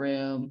private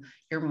room.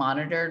 You're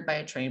monitored by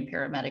a trained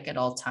paramedic at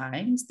all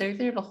times. They're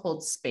there to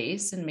hold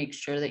space and make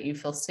sure that you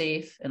feel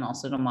safe, and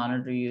also to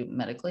monitor you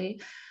medically.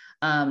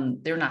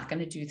 They're not going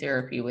to do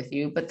therapy with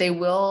you, but they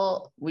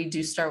will. We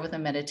do start with a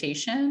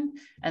meditation,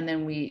 and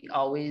then we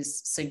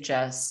always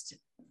suggest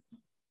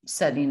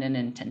setting an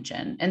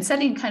intention, and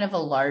setting kind of a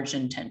large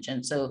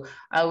intention. So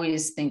I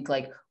always think,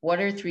 like, what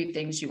are 3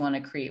 things you want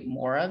to create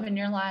more of in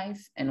your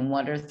life? And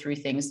what are 3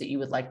 things that you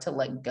would like to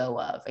let go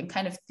of? And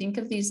kind of think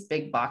of these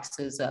big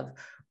boxes of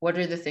what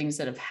are the things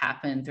that have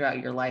happened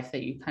throughout your life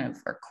that you kind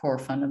of are core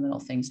fundamental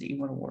things that you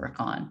want to work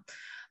on.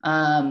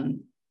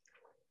 And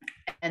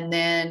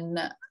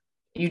then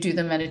you do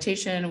the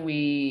meditation,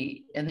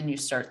 and then you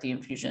start the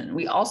infusion.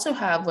 We also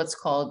have what's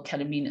called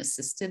ketamine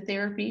assisted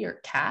therapy, or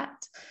CAT,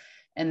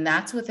 and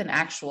that's with an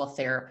actual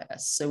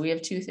therapist. So we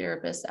have 2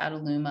 therapists at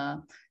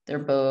Illuma. They're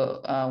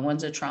both,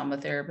 one's a trauma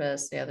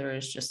therapist. The other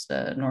is just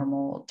a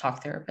normal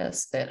talk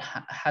therapist that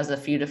has a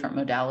few different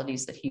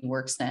modalities that he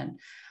works in.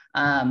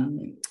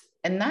 And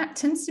that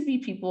tends to be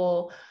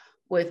people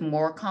with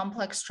more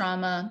complex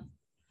trauma,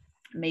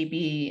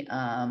 maybe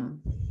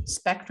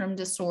spectrum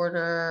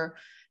disorder,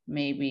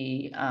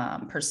 maybe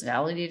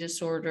personality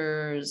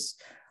disorders,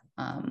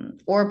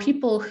 or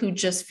people who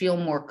just feel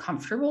more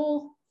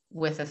comfortable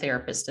with a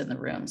therapist in the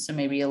room. So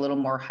maybe a little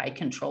more high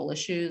control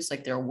issues,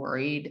 like they're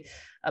worried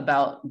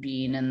about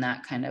being in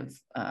that kind of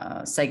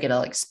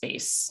psychedelic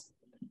space,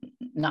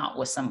 not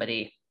with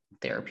somebody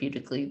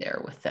therapeutically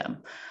there with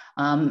them.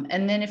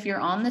 And then if you're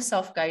on the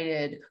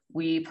self-guided,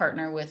 we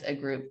partner with a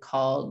group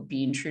called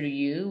Being True to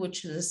You,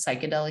 which is a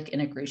psychedelic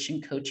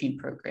integration coaching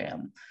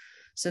program.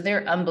 So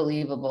they're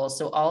unbelievable.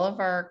 So all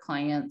of our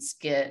clients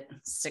get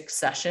 6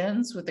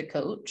 sessions with a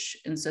coach.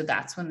 And so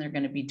that's when they're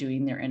going to be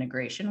doing their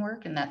integration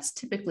work. And that's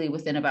typically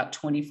within about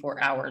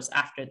 24 hours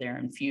after their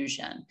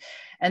infusion.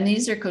 And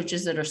these are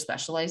coaches that are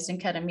specialized in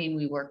ketamine.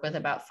 We work with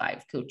about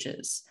 5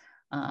 coaches,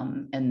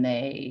 and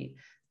they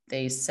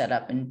set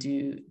up and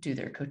do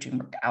their coaching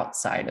work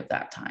outside of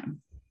that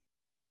time.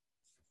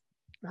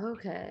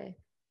 Okay.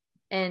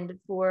 And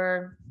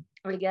for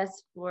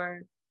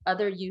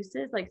other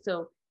uses, like,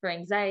 so for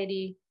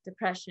anxiety,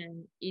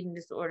 depression, eating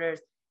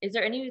disorders, is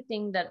there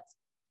anything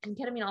can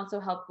ketamine also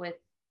help with,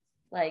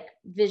 like,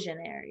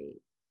 visionary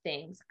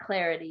things,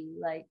 clarity,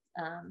 like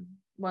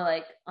more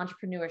like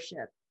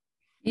entrepreneurship?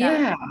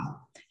 Yeah.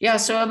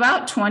 So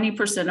about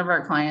 20% of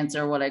our clients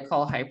are what I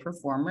call high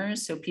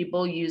performers. So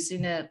people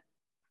using it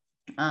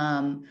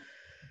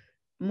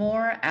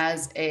more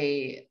as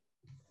a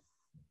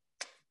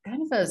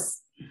kind of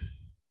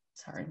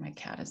sorry, my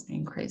cat is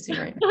being crazy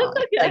right now.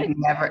 Okay.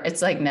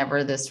 It's like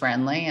never this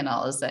friendly. And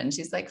all of a sudden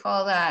she's like,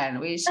 hold on,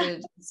 we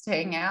should just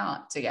hang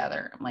out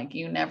together. I'm like,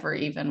 you never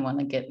even want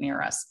to get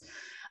near us.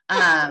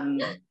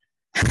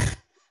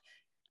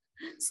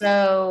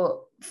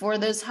 So for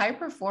those high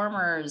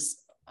performers,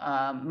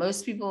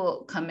 most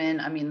people come in,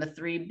 I mean, the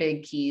 3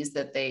 big keys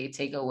that they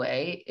take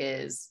away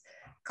is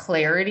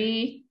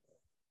clarity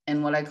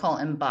and what I call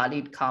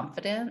embodied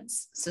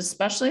confidence. So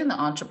especially in the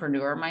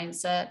entrepreneur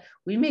mindset,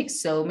 we make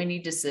so many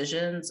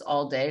decisions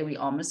all day. We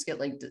almost get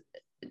like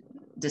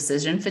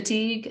decision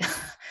fatigue.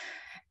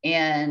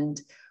 And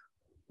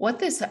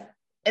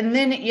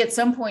then at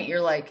some point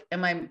you're like,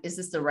 is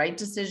this the right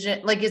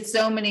decision? Like, it's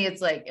so many,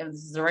 it's like,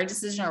 is this the right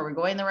decision? Are we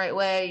going the right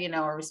way?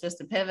 Are we supposed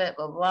to pivot,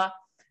 blah, blah.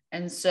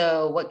 And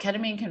so what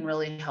ketamine can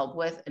really help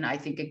with, and I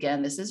think,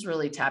 again, this is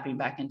really tapping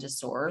back into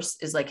source,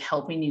 is like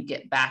helping you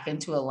get back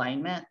into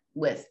alignment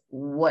with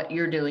what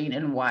you're doing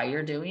and why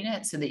you're doing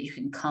it, so that you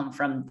can come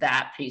from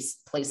that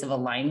place of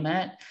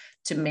alignment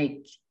to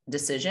make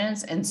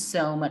decisions. And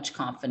so much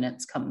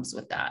confidence comes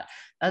with that.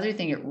 The other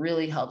thing it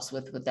really helps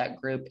with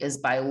that group is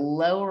by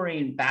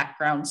lowering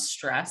background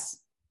stress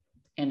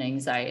and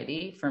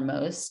anxiety for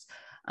most.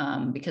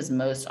 Because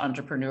most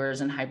entrepreneurs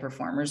and high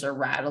performers are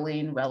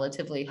rattling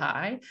relatively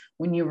high.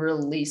 When you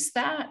release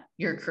that,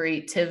 your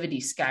creativity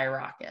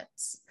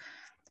skyrockets.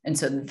 And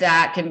so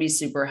that can be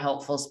super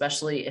helpful,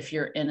 especially if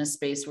you're in a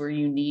space where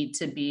you need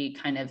to be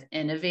kind of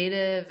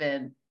innovative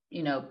and,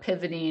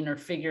 pivoting or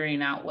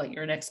figuring out what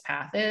your next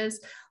path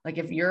is. Like,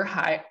 if you're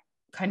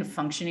kind of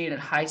functioning at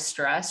high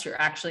stress, you're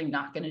actually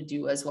not going to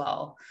do as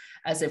well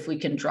as if we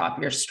can drop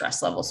your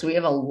stress level. So we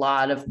have a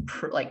lot of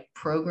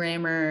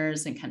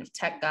programmers and kind of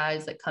tech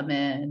guys that come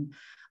in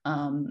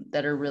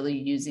that are really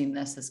using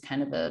this as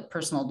kind of a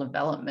personal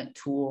development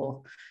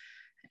tool.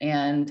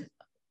 And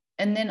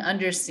then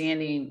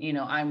understanding,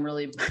 I'm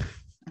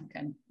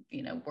kind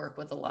of, work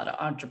with a lot of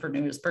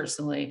entrepreneurs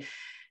personally,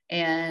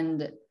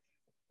 and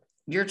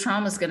your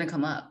trauma is going to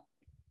come up.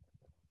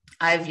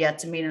 I've yet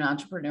to meet an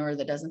entrepreneur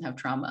that doesn't have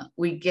trauma.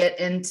 We get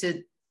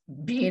into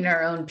being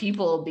our own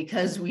people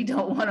because we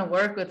don't want to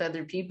work with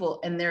other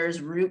people. And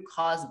there's root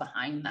cause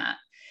behind that.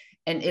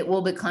 And it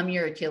will become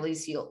your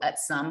Achilles heel at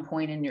some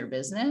point in your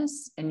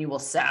business. And you will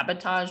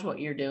sabotage what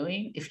you're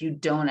doing if you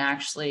don't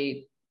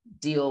actually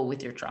deal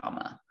with your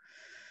trauma.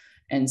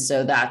 And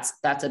so that's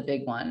a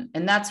big one.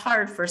 And that's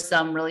hard for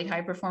some really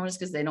high performers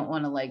because they don't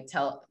want to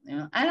tell,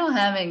 I don't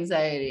have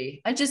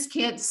anxiety. I just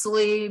can't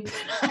sleep.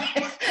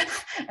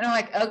 And I'm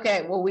like,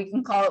 okay, well, we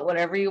can call it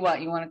whatever you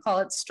want. You want to call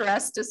it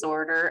stress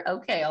disorder?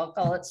 Okay, I'll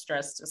call it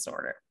stress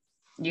disorder.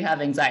 You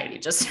have anxiety,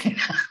 just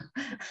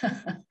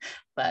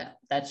but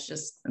that's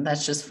just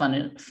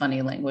funny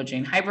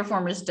languaging. High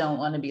performers don't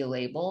want to be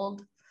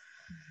labeled,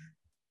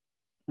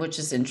 which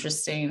is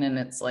interesting. And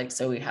it's like,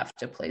 so we have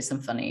to play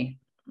some funny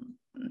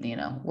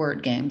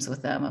word games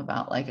with them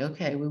about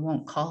okay, we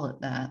won't call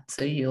it that,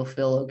 so you'll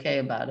feel okay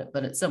about it.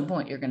 But at some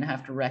point you're going to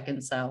have to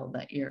reconcile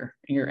that you're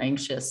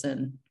anxious,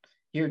 and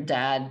your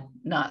dad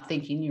not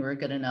thinking you were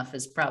good enough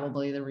is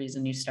probably the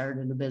reason you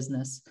started a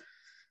business.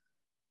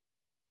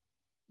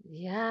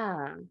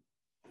 Yeah.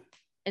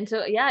 And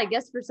so, yeah, I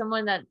guess for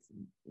someone that's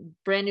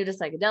brand new to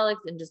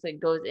psychedelics and just like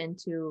goes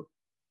into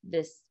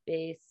this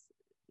space,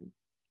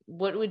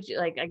 what would you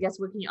like, I guess,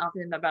 what can you offer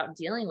them about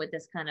dealing with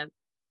this kind of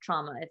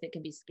trauma if it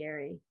can be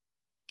scary?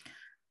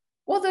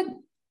 Well,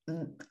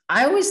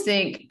 I always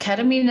think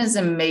ketamine is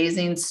an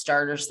amazing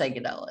starter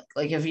psychedelic.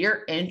 Like if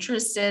you're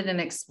interested in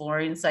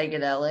exploring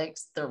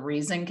psychedelics, the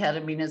reason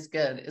ketamine is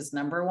good is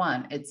number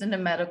one, it's in a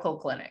medical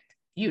clinic.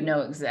 You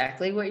know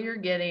exactly what you're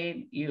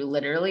getting. You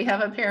literally have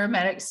a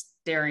paramedic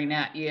staring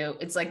at you.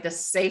 It's like the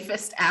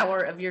safest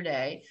hour of your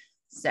day.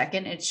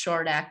 Second, it's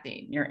short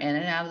acting. You're in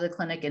and out of the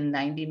clinic in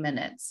 90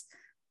 minutes.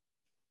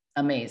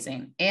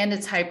 Amazing. And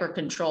it's hyper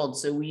controlled.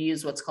 So we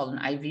use what's called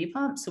an IV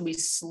pump. So we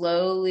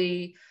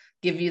slowly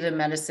give you the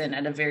medicine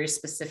at a very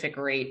specific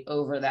rate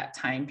over that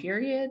time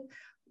period.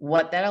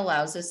 What that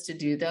allows us to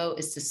do, though,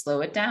 is to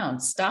slow it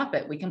down, stop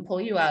it. We can pull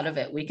you out of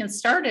it. We can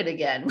start it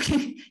again.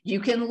 You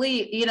can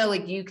leave,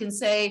 like you can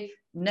say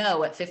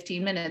no at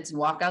 15 minutes and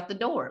walk out the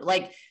door.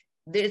 Like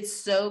it's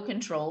so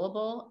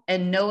controllable,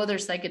 and no other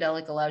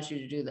psychedelic allows you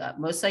to do that.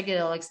 Most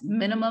psychedelics,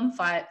 minimum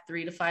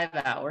 3 to 5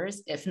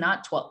 hours, if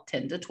not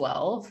 10 to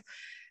 12.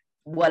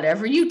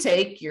 Whatever you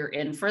take, you're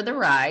in for the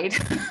ride.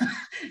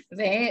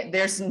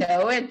 There's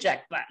no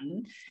eject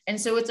button. And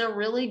so it's a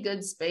really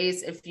good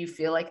space if you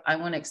feel like I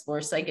want to explore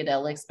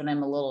psychedelics, but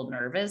I'm a little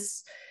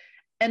nervous.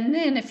 And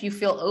then if you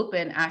feel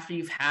open after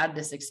you've had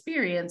this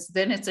experience,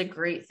 then it's a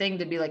great thing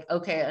to be like,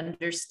 okay, I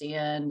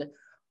understand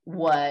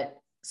what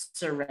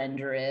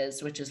surrender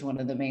is, which is one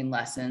of the main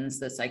lessons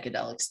that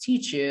psychedelics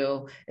teach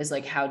you, is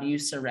like, how do you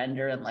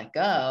surrender and let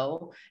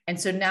go? And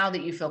so now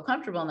that you feel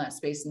comfortable in that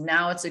space,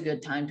 now it's a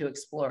good time to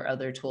explore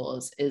other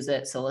tools. Is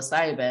it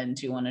psilocybin?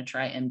 Do you want to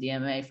try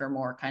MDMA for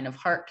more kind of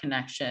heart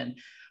connection?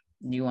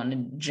 You want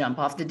to jump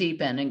off the deep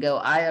end and go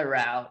Aya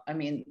route? I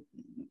mean,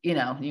 you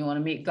want to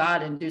meet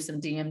God and do some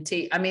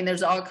DMT. I mean,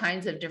 there's all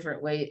kinds of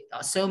different ways,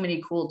 so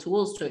many cool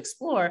tools to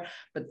explore,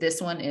 but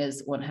this one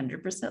is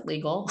 100%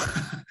 legal,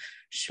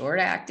 short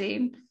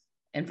acting,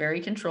 and very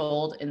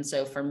controlled. And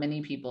so for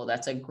many people,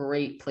 that's a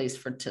great place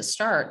to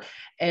start.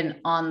 And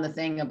on the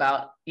thing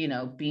about,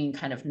 being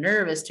kind of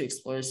nervous to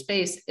explore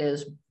space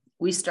is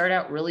we start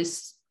out really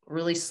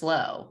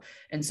slow.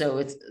 And so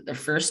it's the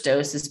first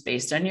dose is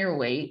based on your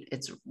weight.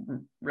 It's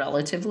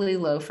relatively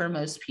low for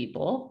most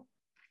people.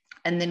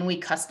 And then we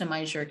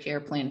customize your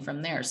care plan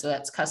from there. So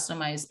that's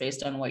customized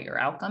based on what your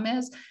outcome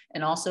is.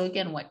 And also,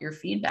 again, what your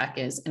feedback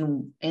is.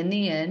 And in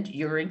the end,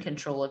 you're in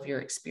control of your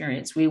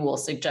experience. We will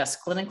suggest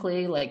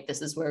clinically, like,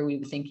 this is where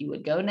we think you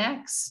would go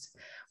next.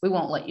 We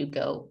won't let you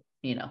go,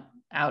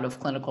 out of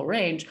clinical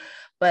range,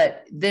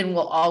 but then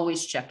we'll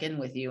always check in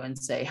with you and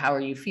say, how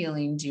are you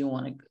feeling?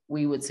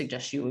 We would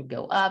suggest you would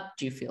go up.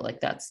 Do you feel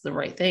like that's the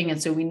right thing?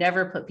 And so we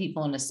never put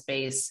people in a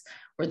space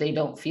where they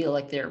don't feel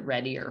like they're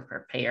ready or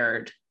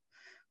prepared,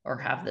 or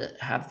have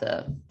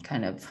the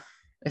kind of,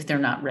 if they're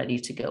not ready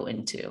to go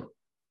into.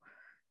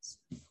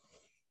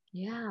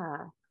 Yeah.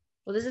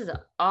 Well, this is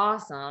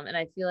awesome. And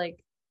I feel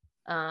like,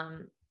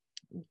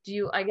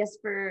 I guess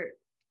for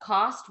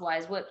cost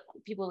wise, what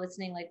people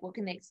listening, like, what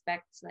can they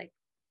expect? Like,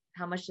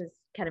 how much does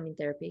ketamine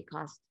therapy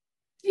cost?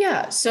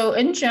 Yeah. So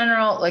in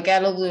general, like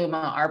at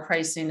Illuma, our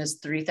pricing is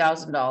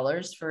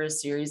 $3,000 for a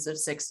series of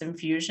 6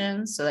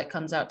 infusions. So that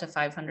comes out to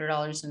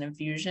 $500 an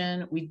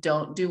infusion. We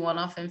don't do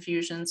one-off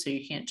infusions, so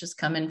you can't just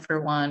come in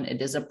for one.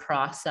 It is a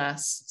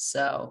process.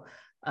 So,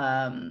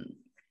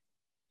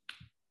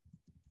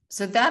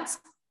 so that's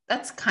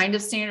kind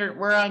of standard.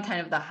 We're on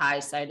kind of the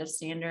high side of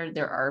standard.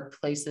 There are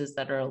places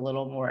that are a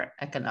little more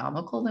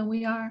economical than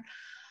we are.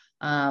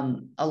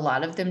 A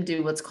lot of them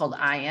do what's called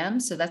IM.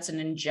 So that's an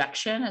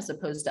injection as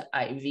opposed to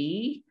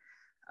IV.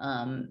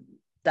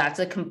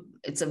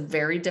 It's a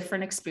very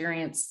different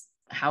experience,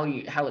 how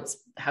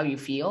you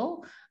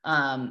feel.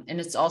 And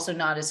it's also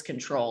not as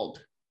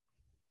controlled.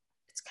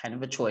 It's kind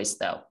of a choice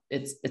though.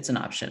 It's an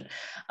option.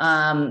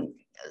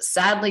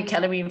 Sadly,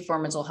 ketamine for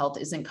mental health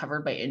isn't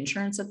covered by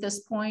insurance at this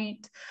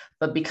point,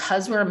 but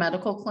because we're a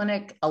medical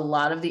clinic, a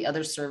lot of the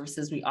other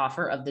services we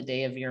offer of the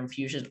day of your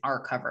infusion are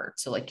covered.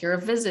 So like your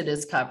visit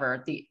is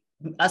covered,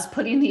 us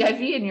putting the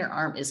IV in your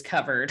arm is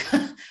covered,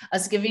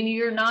 us giving you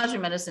your nausea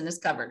medicine is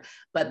covered,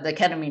 but the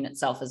ketamine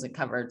itself isn't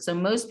covered. So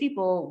most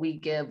people, we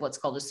give what's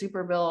called a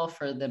super bill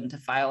for them to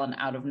file an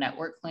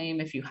out-of-network claim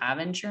if you have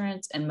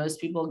insurance, and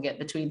most people get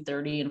between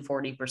 30 and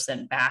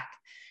 40% back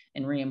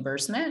in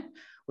reimbursement,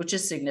 which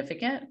is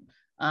significant.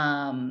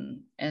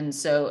 And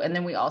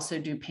then we also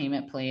do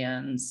payment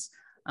plans.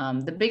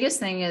 The biggest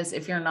thing is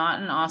if you're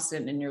not in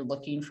Austin and you're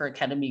looking for a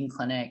ketamine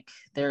clinic,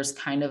 there's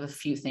kind of a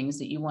few things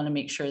that you want to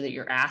make sure that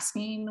you're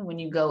asking when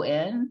you go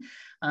in.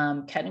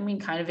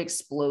 Ketamine kind of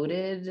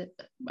exploded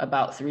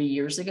about 3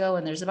 years ago,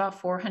 and there's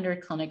about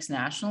 400 clinics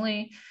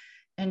nationally.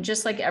 And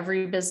just like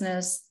every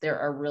business, there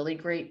are really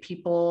great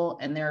people,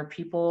 and there are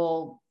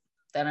people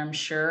that I'm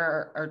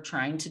sure are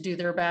trying to do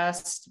their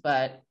best,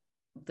 but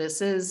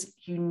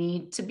you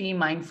need to be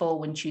mindful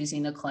when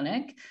choosing a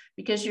clinic,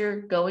 because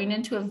you're going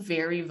into a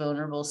very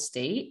vulnerable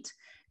state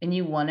and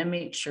you want to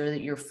make sure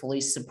that you're fully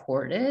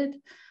supported.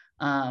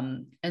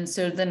 And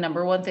so the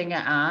number one thing I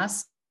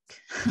ask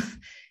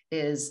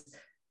is,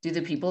 do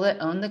the people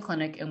that own the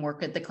clinic and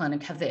work at the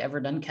clinic, have they ever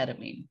done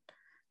ketamine?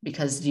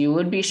 Because you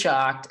would be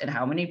shocked at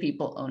how many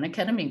people own a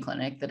ketamine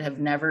clinic that have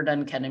never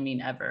done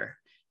ketamine ever.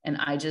 And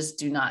I just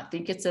do not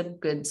think it's a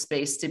good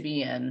space to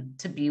be in,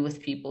 to be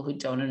with people who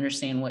don't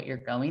understand what you're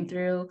going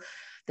through.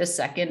 The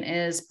second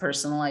is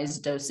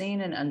personalized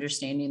dosing and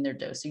understanding their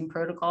dosing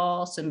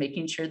protocol. So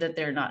making sure that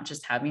they're not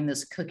just having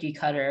this cookie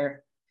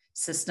cutter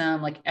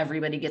system, like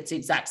everybody gets the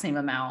exact same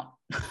amount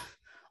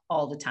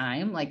all the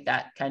time. Like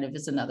that kind of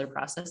is another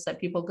process that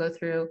people go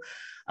through.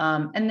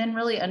 And then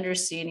really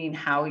understanding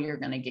how you're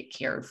going to get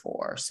cared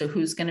for. So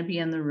who's going to be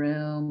in the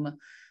room?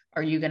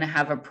 Are you going to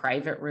have a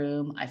private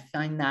room? I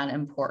find that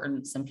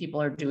important. Some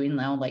people are doing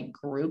now like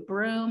group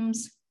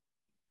rooms,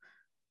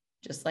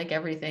 just like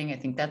everything. I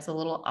think that's a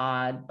little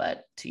odd,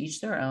 but to each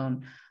their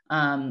own.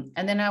 And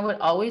then I would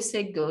always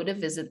say, go to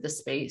visit the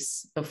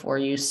space before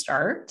you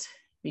start,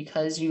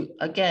 because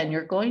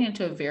you're going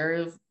into a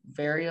very,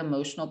 very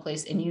emotional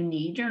place, and you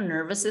need your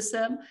nervous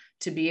system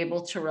to be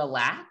able to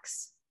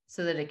relax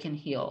so that it can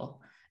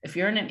heal. If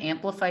you're in an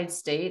amplified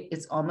state,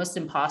 it's almost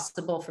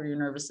impossible for your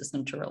nervous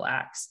system to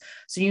relax.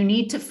 So you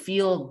need to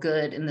feel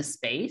good in the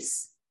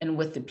space and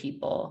with the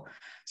people.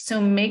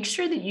 So make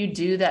sure that you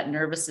do that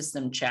nervous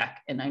system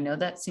check. And I know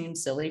that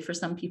seems silly for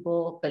some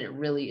people, but it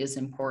really is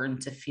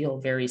important to feel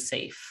very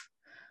safe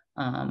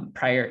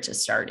prior to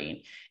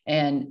starting.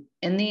 And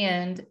in the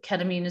end,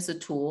 ketamine is a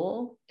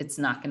tool. It's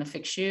not going to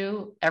fix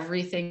you.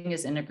 Everything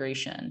is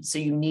integration. So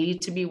you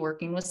need to be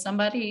working with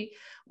somebody,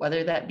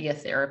 whether that be a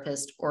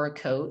therapist or a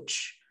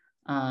coach.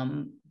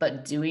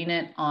 But doing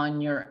it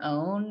on your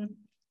own,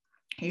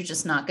 you're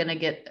just not going to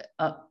get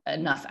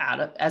enough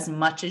out of, as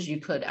much as you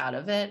could out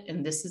of it.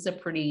 And this is a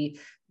pretty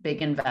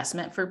big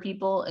investment for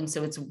people. And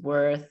so it's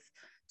worth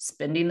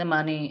spending the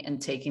money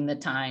and taking the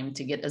time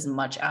to get as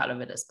much out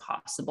of it as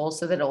possible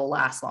so that it will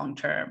last long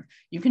term.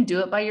 You can do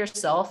it by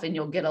yourself and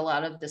you'll get a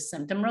lot of the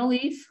symptom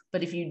relief.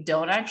 But if you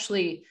don't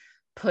actually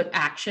put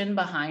action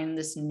behind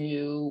this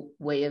new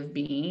way of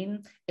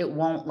being, it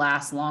won't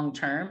last long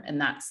term. And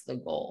that's the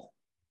goal.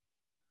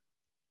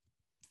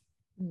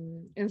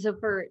 And so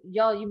for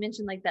y'all, you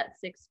mentioned like that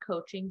 6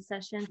 coaching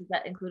sessions. Is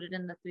that included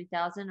in the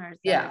 3,000 or is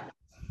that?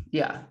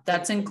 Yeah,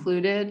 that's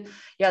included.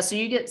 Yeah. So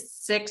you get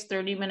 6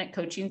 30-minute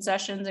coaching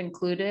sessions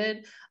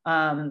included.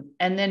 And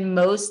then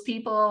most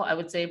people, I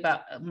would say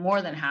about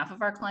more than half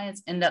of our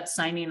clients end up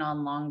signing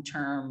on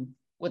long-term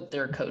with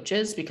their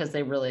coaches because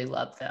they really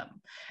love them.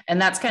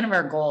 And that's kind of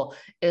our goal.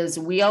 Is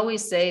we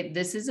always say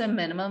this is a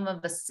minimum of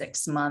a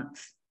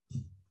 6-month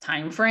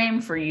time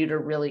frame for you to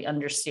really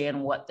understand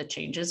what the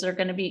changes are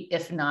going to be,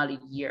 if not a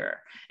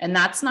year. And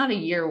that's not a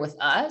year with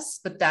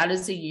us, but that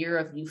is a year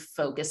of you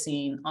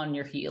focusing on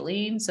your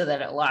healing so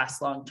that it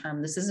lasts long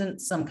term. This isn't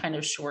some kind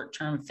of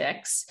short-term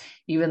fix,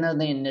 even though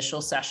the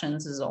initial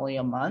sessions is only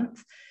a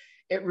month.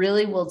 It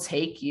really will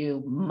take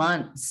you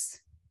months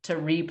to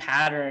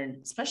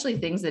repattern, especially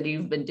things that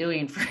you've been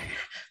doing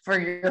for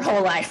your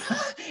whole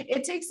life.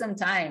 It takes some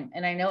time.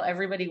 And I know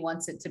everybody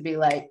wants it to be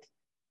like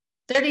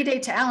 30-day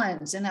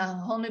challenge and a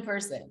whole new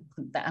person.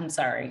 I'm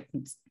sorry,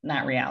 it's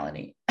not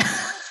reality.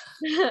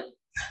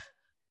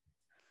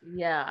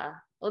 Yeah.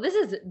 Well, this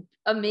is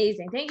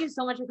amazing. Thank you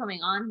so much for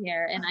coming on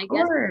here. And I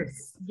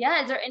guess,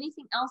 yeah, is there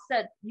anything else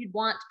that you'd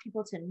want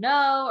people to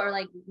know or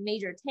like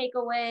major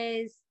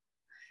takeaways?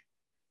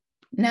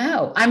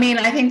 No, I mean,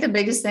 I think the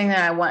biggest thing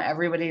that I want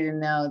everybody to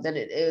know that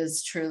it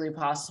is truly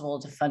possible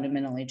to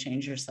fundamentally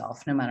change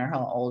yourself, no matter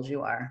how old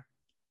you are.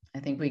 I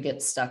think we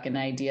get stuck in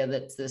the idea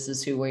that this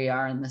is who we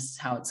are and this is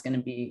how it's going to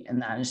be.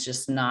 And that is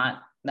just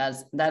not,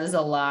 that is a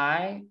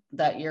lie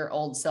that your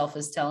old self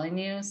is telling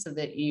you so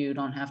that you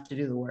don't have to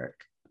do the work.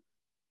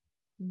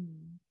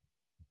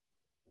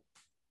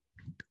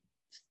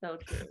 So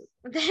true.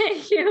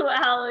 Thank you,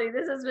 Allie.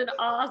 This has been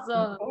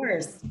awesome. Of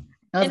course.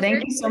 No,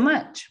 thank you so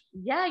much.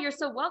 Yeah, you're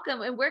so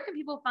welcome. And where can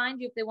people find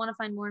you if they want to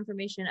find more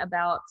information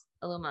about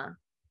Illuma?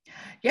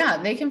 Yeah,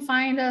 they can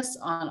find us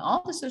on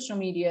all the social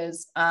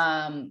medias.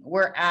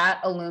 We're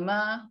at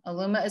Illuma.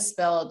 Illuma is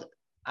spelled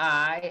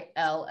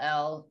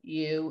ILLUMMA.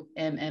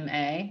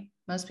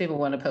 Most people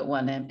want to put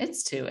one M.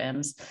 It's 2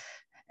 M's.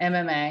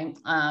 MMA.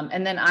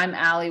 And then I'm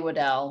Allie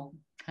Waddell,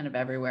 kind of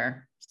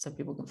everywhere, so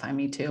people can find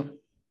me too.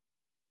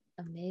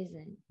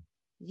 Amazing.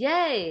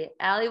 Yay,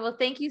 Allie. Well,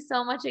 thank you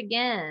so much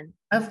again.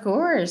 Of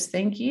course.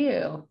 Thank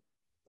you.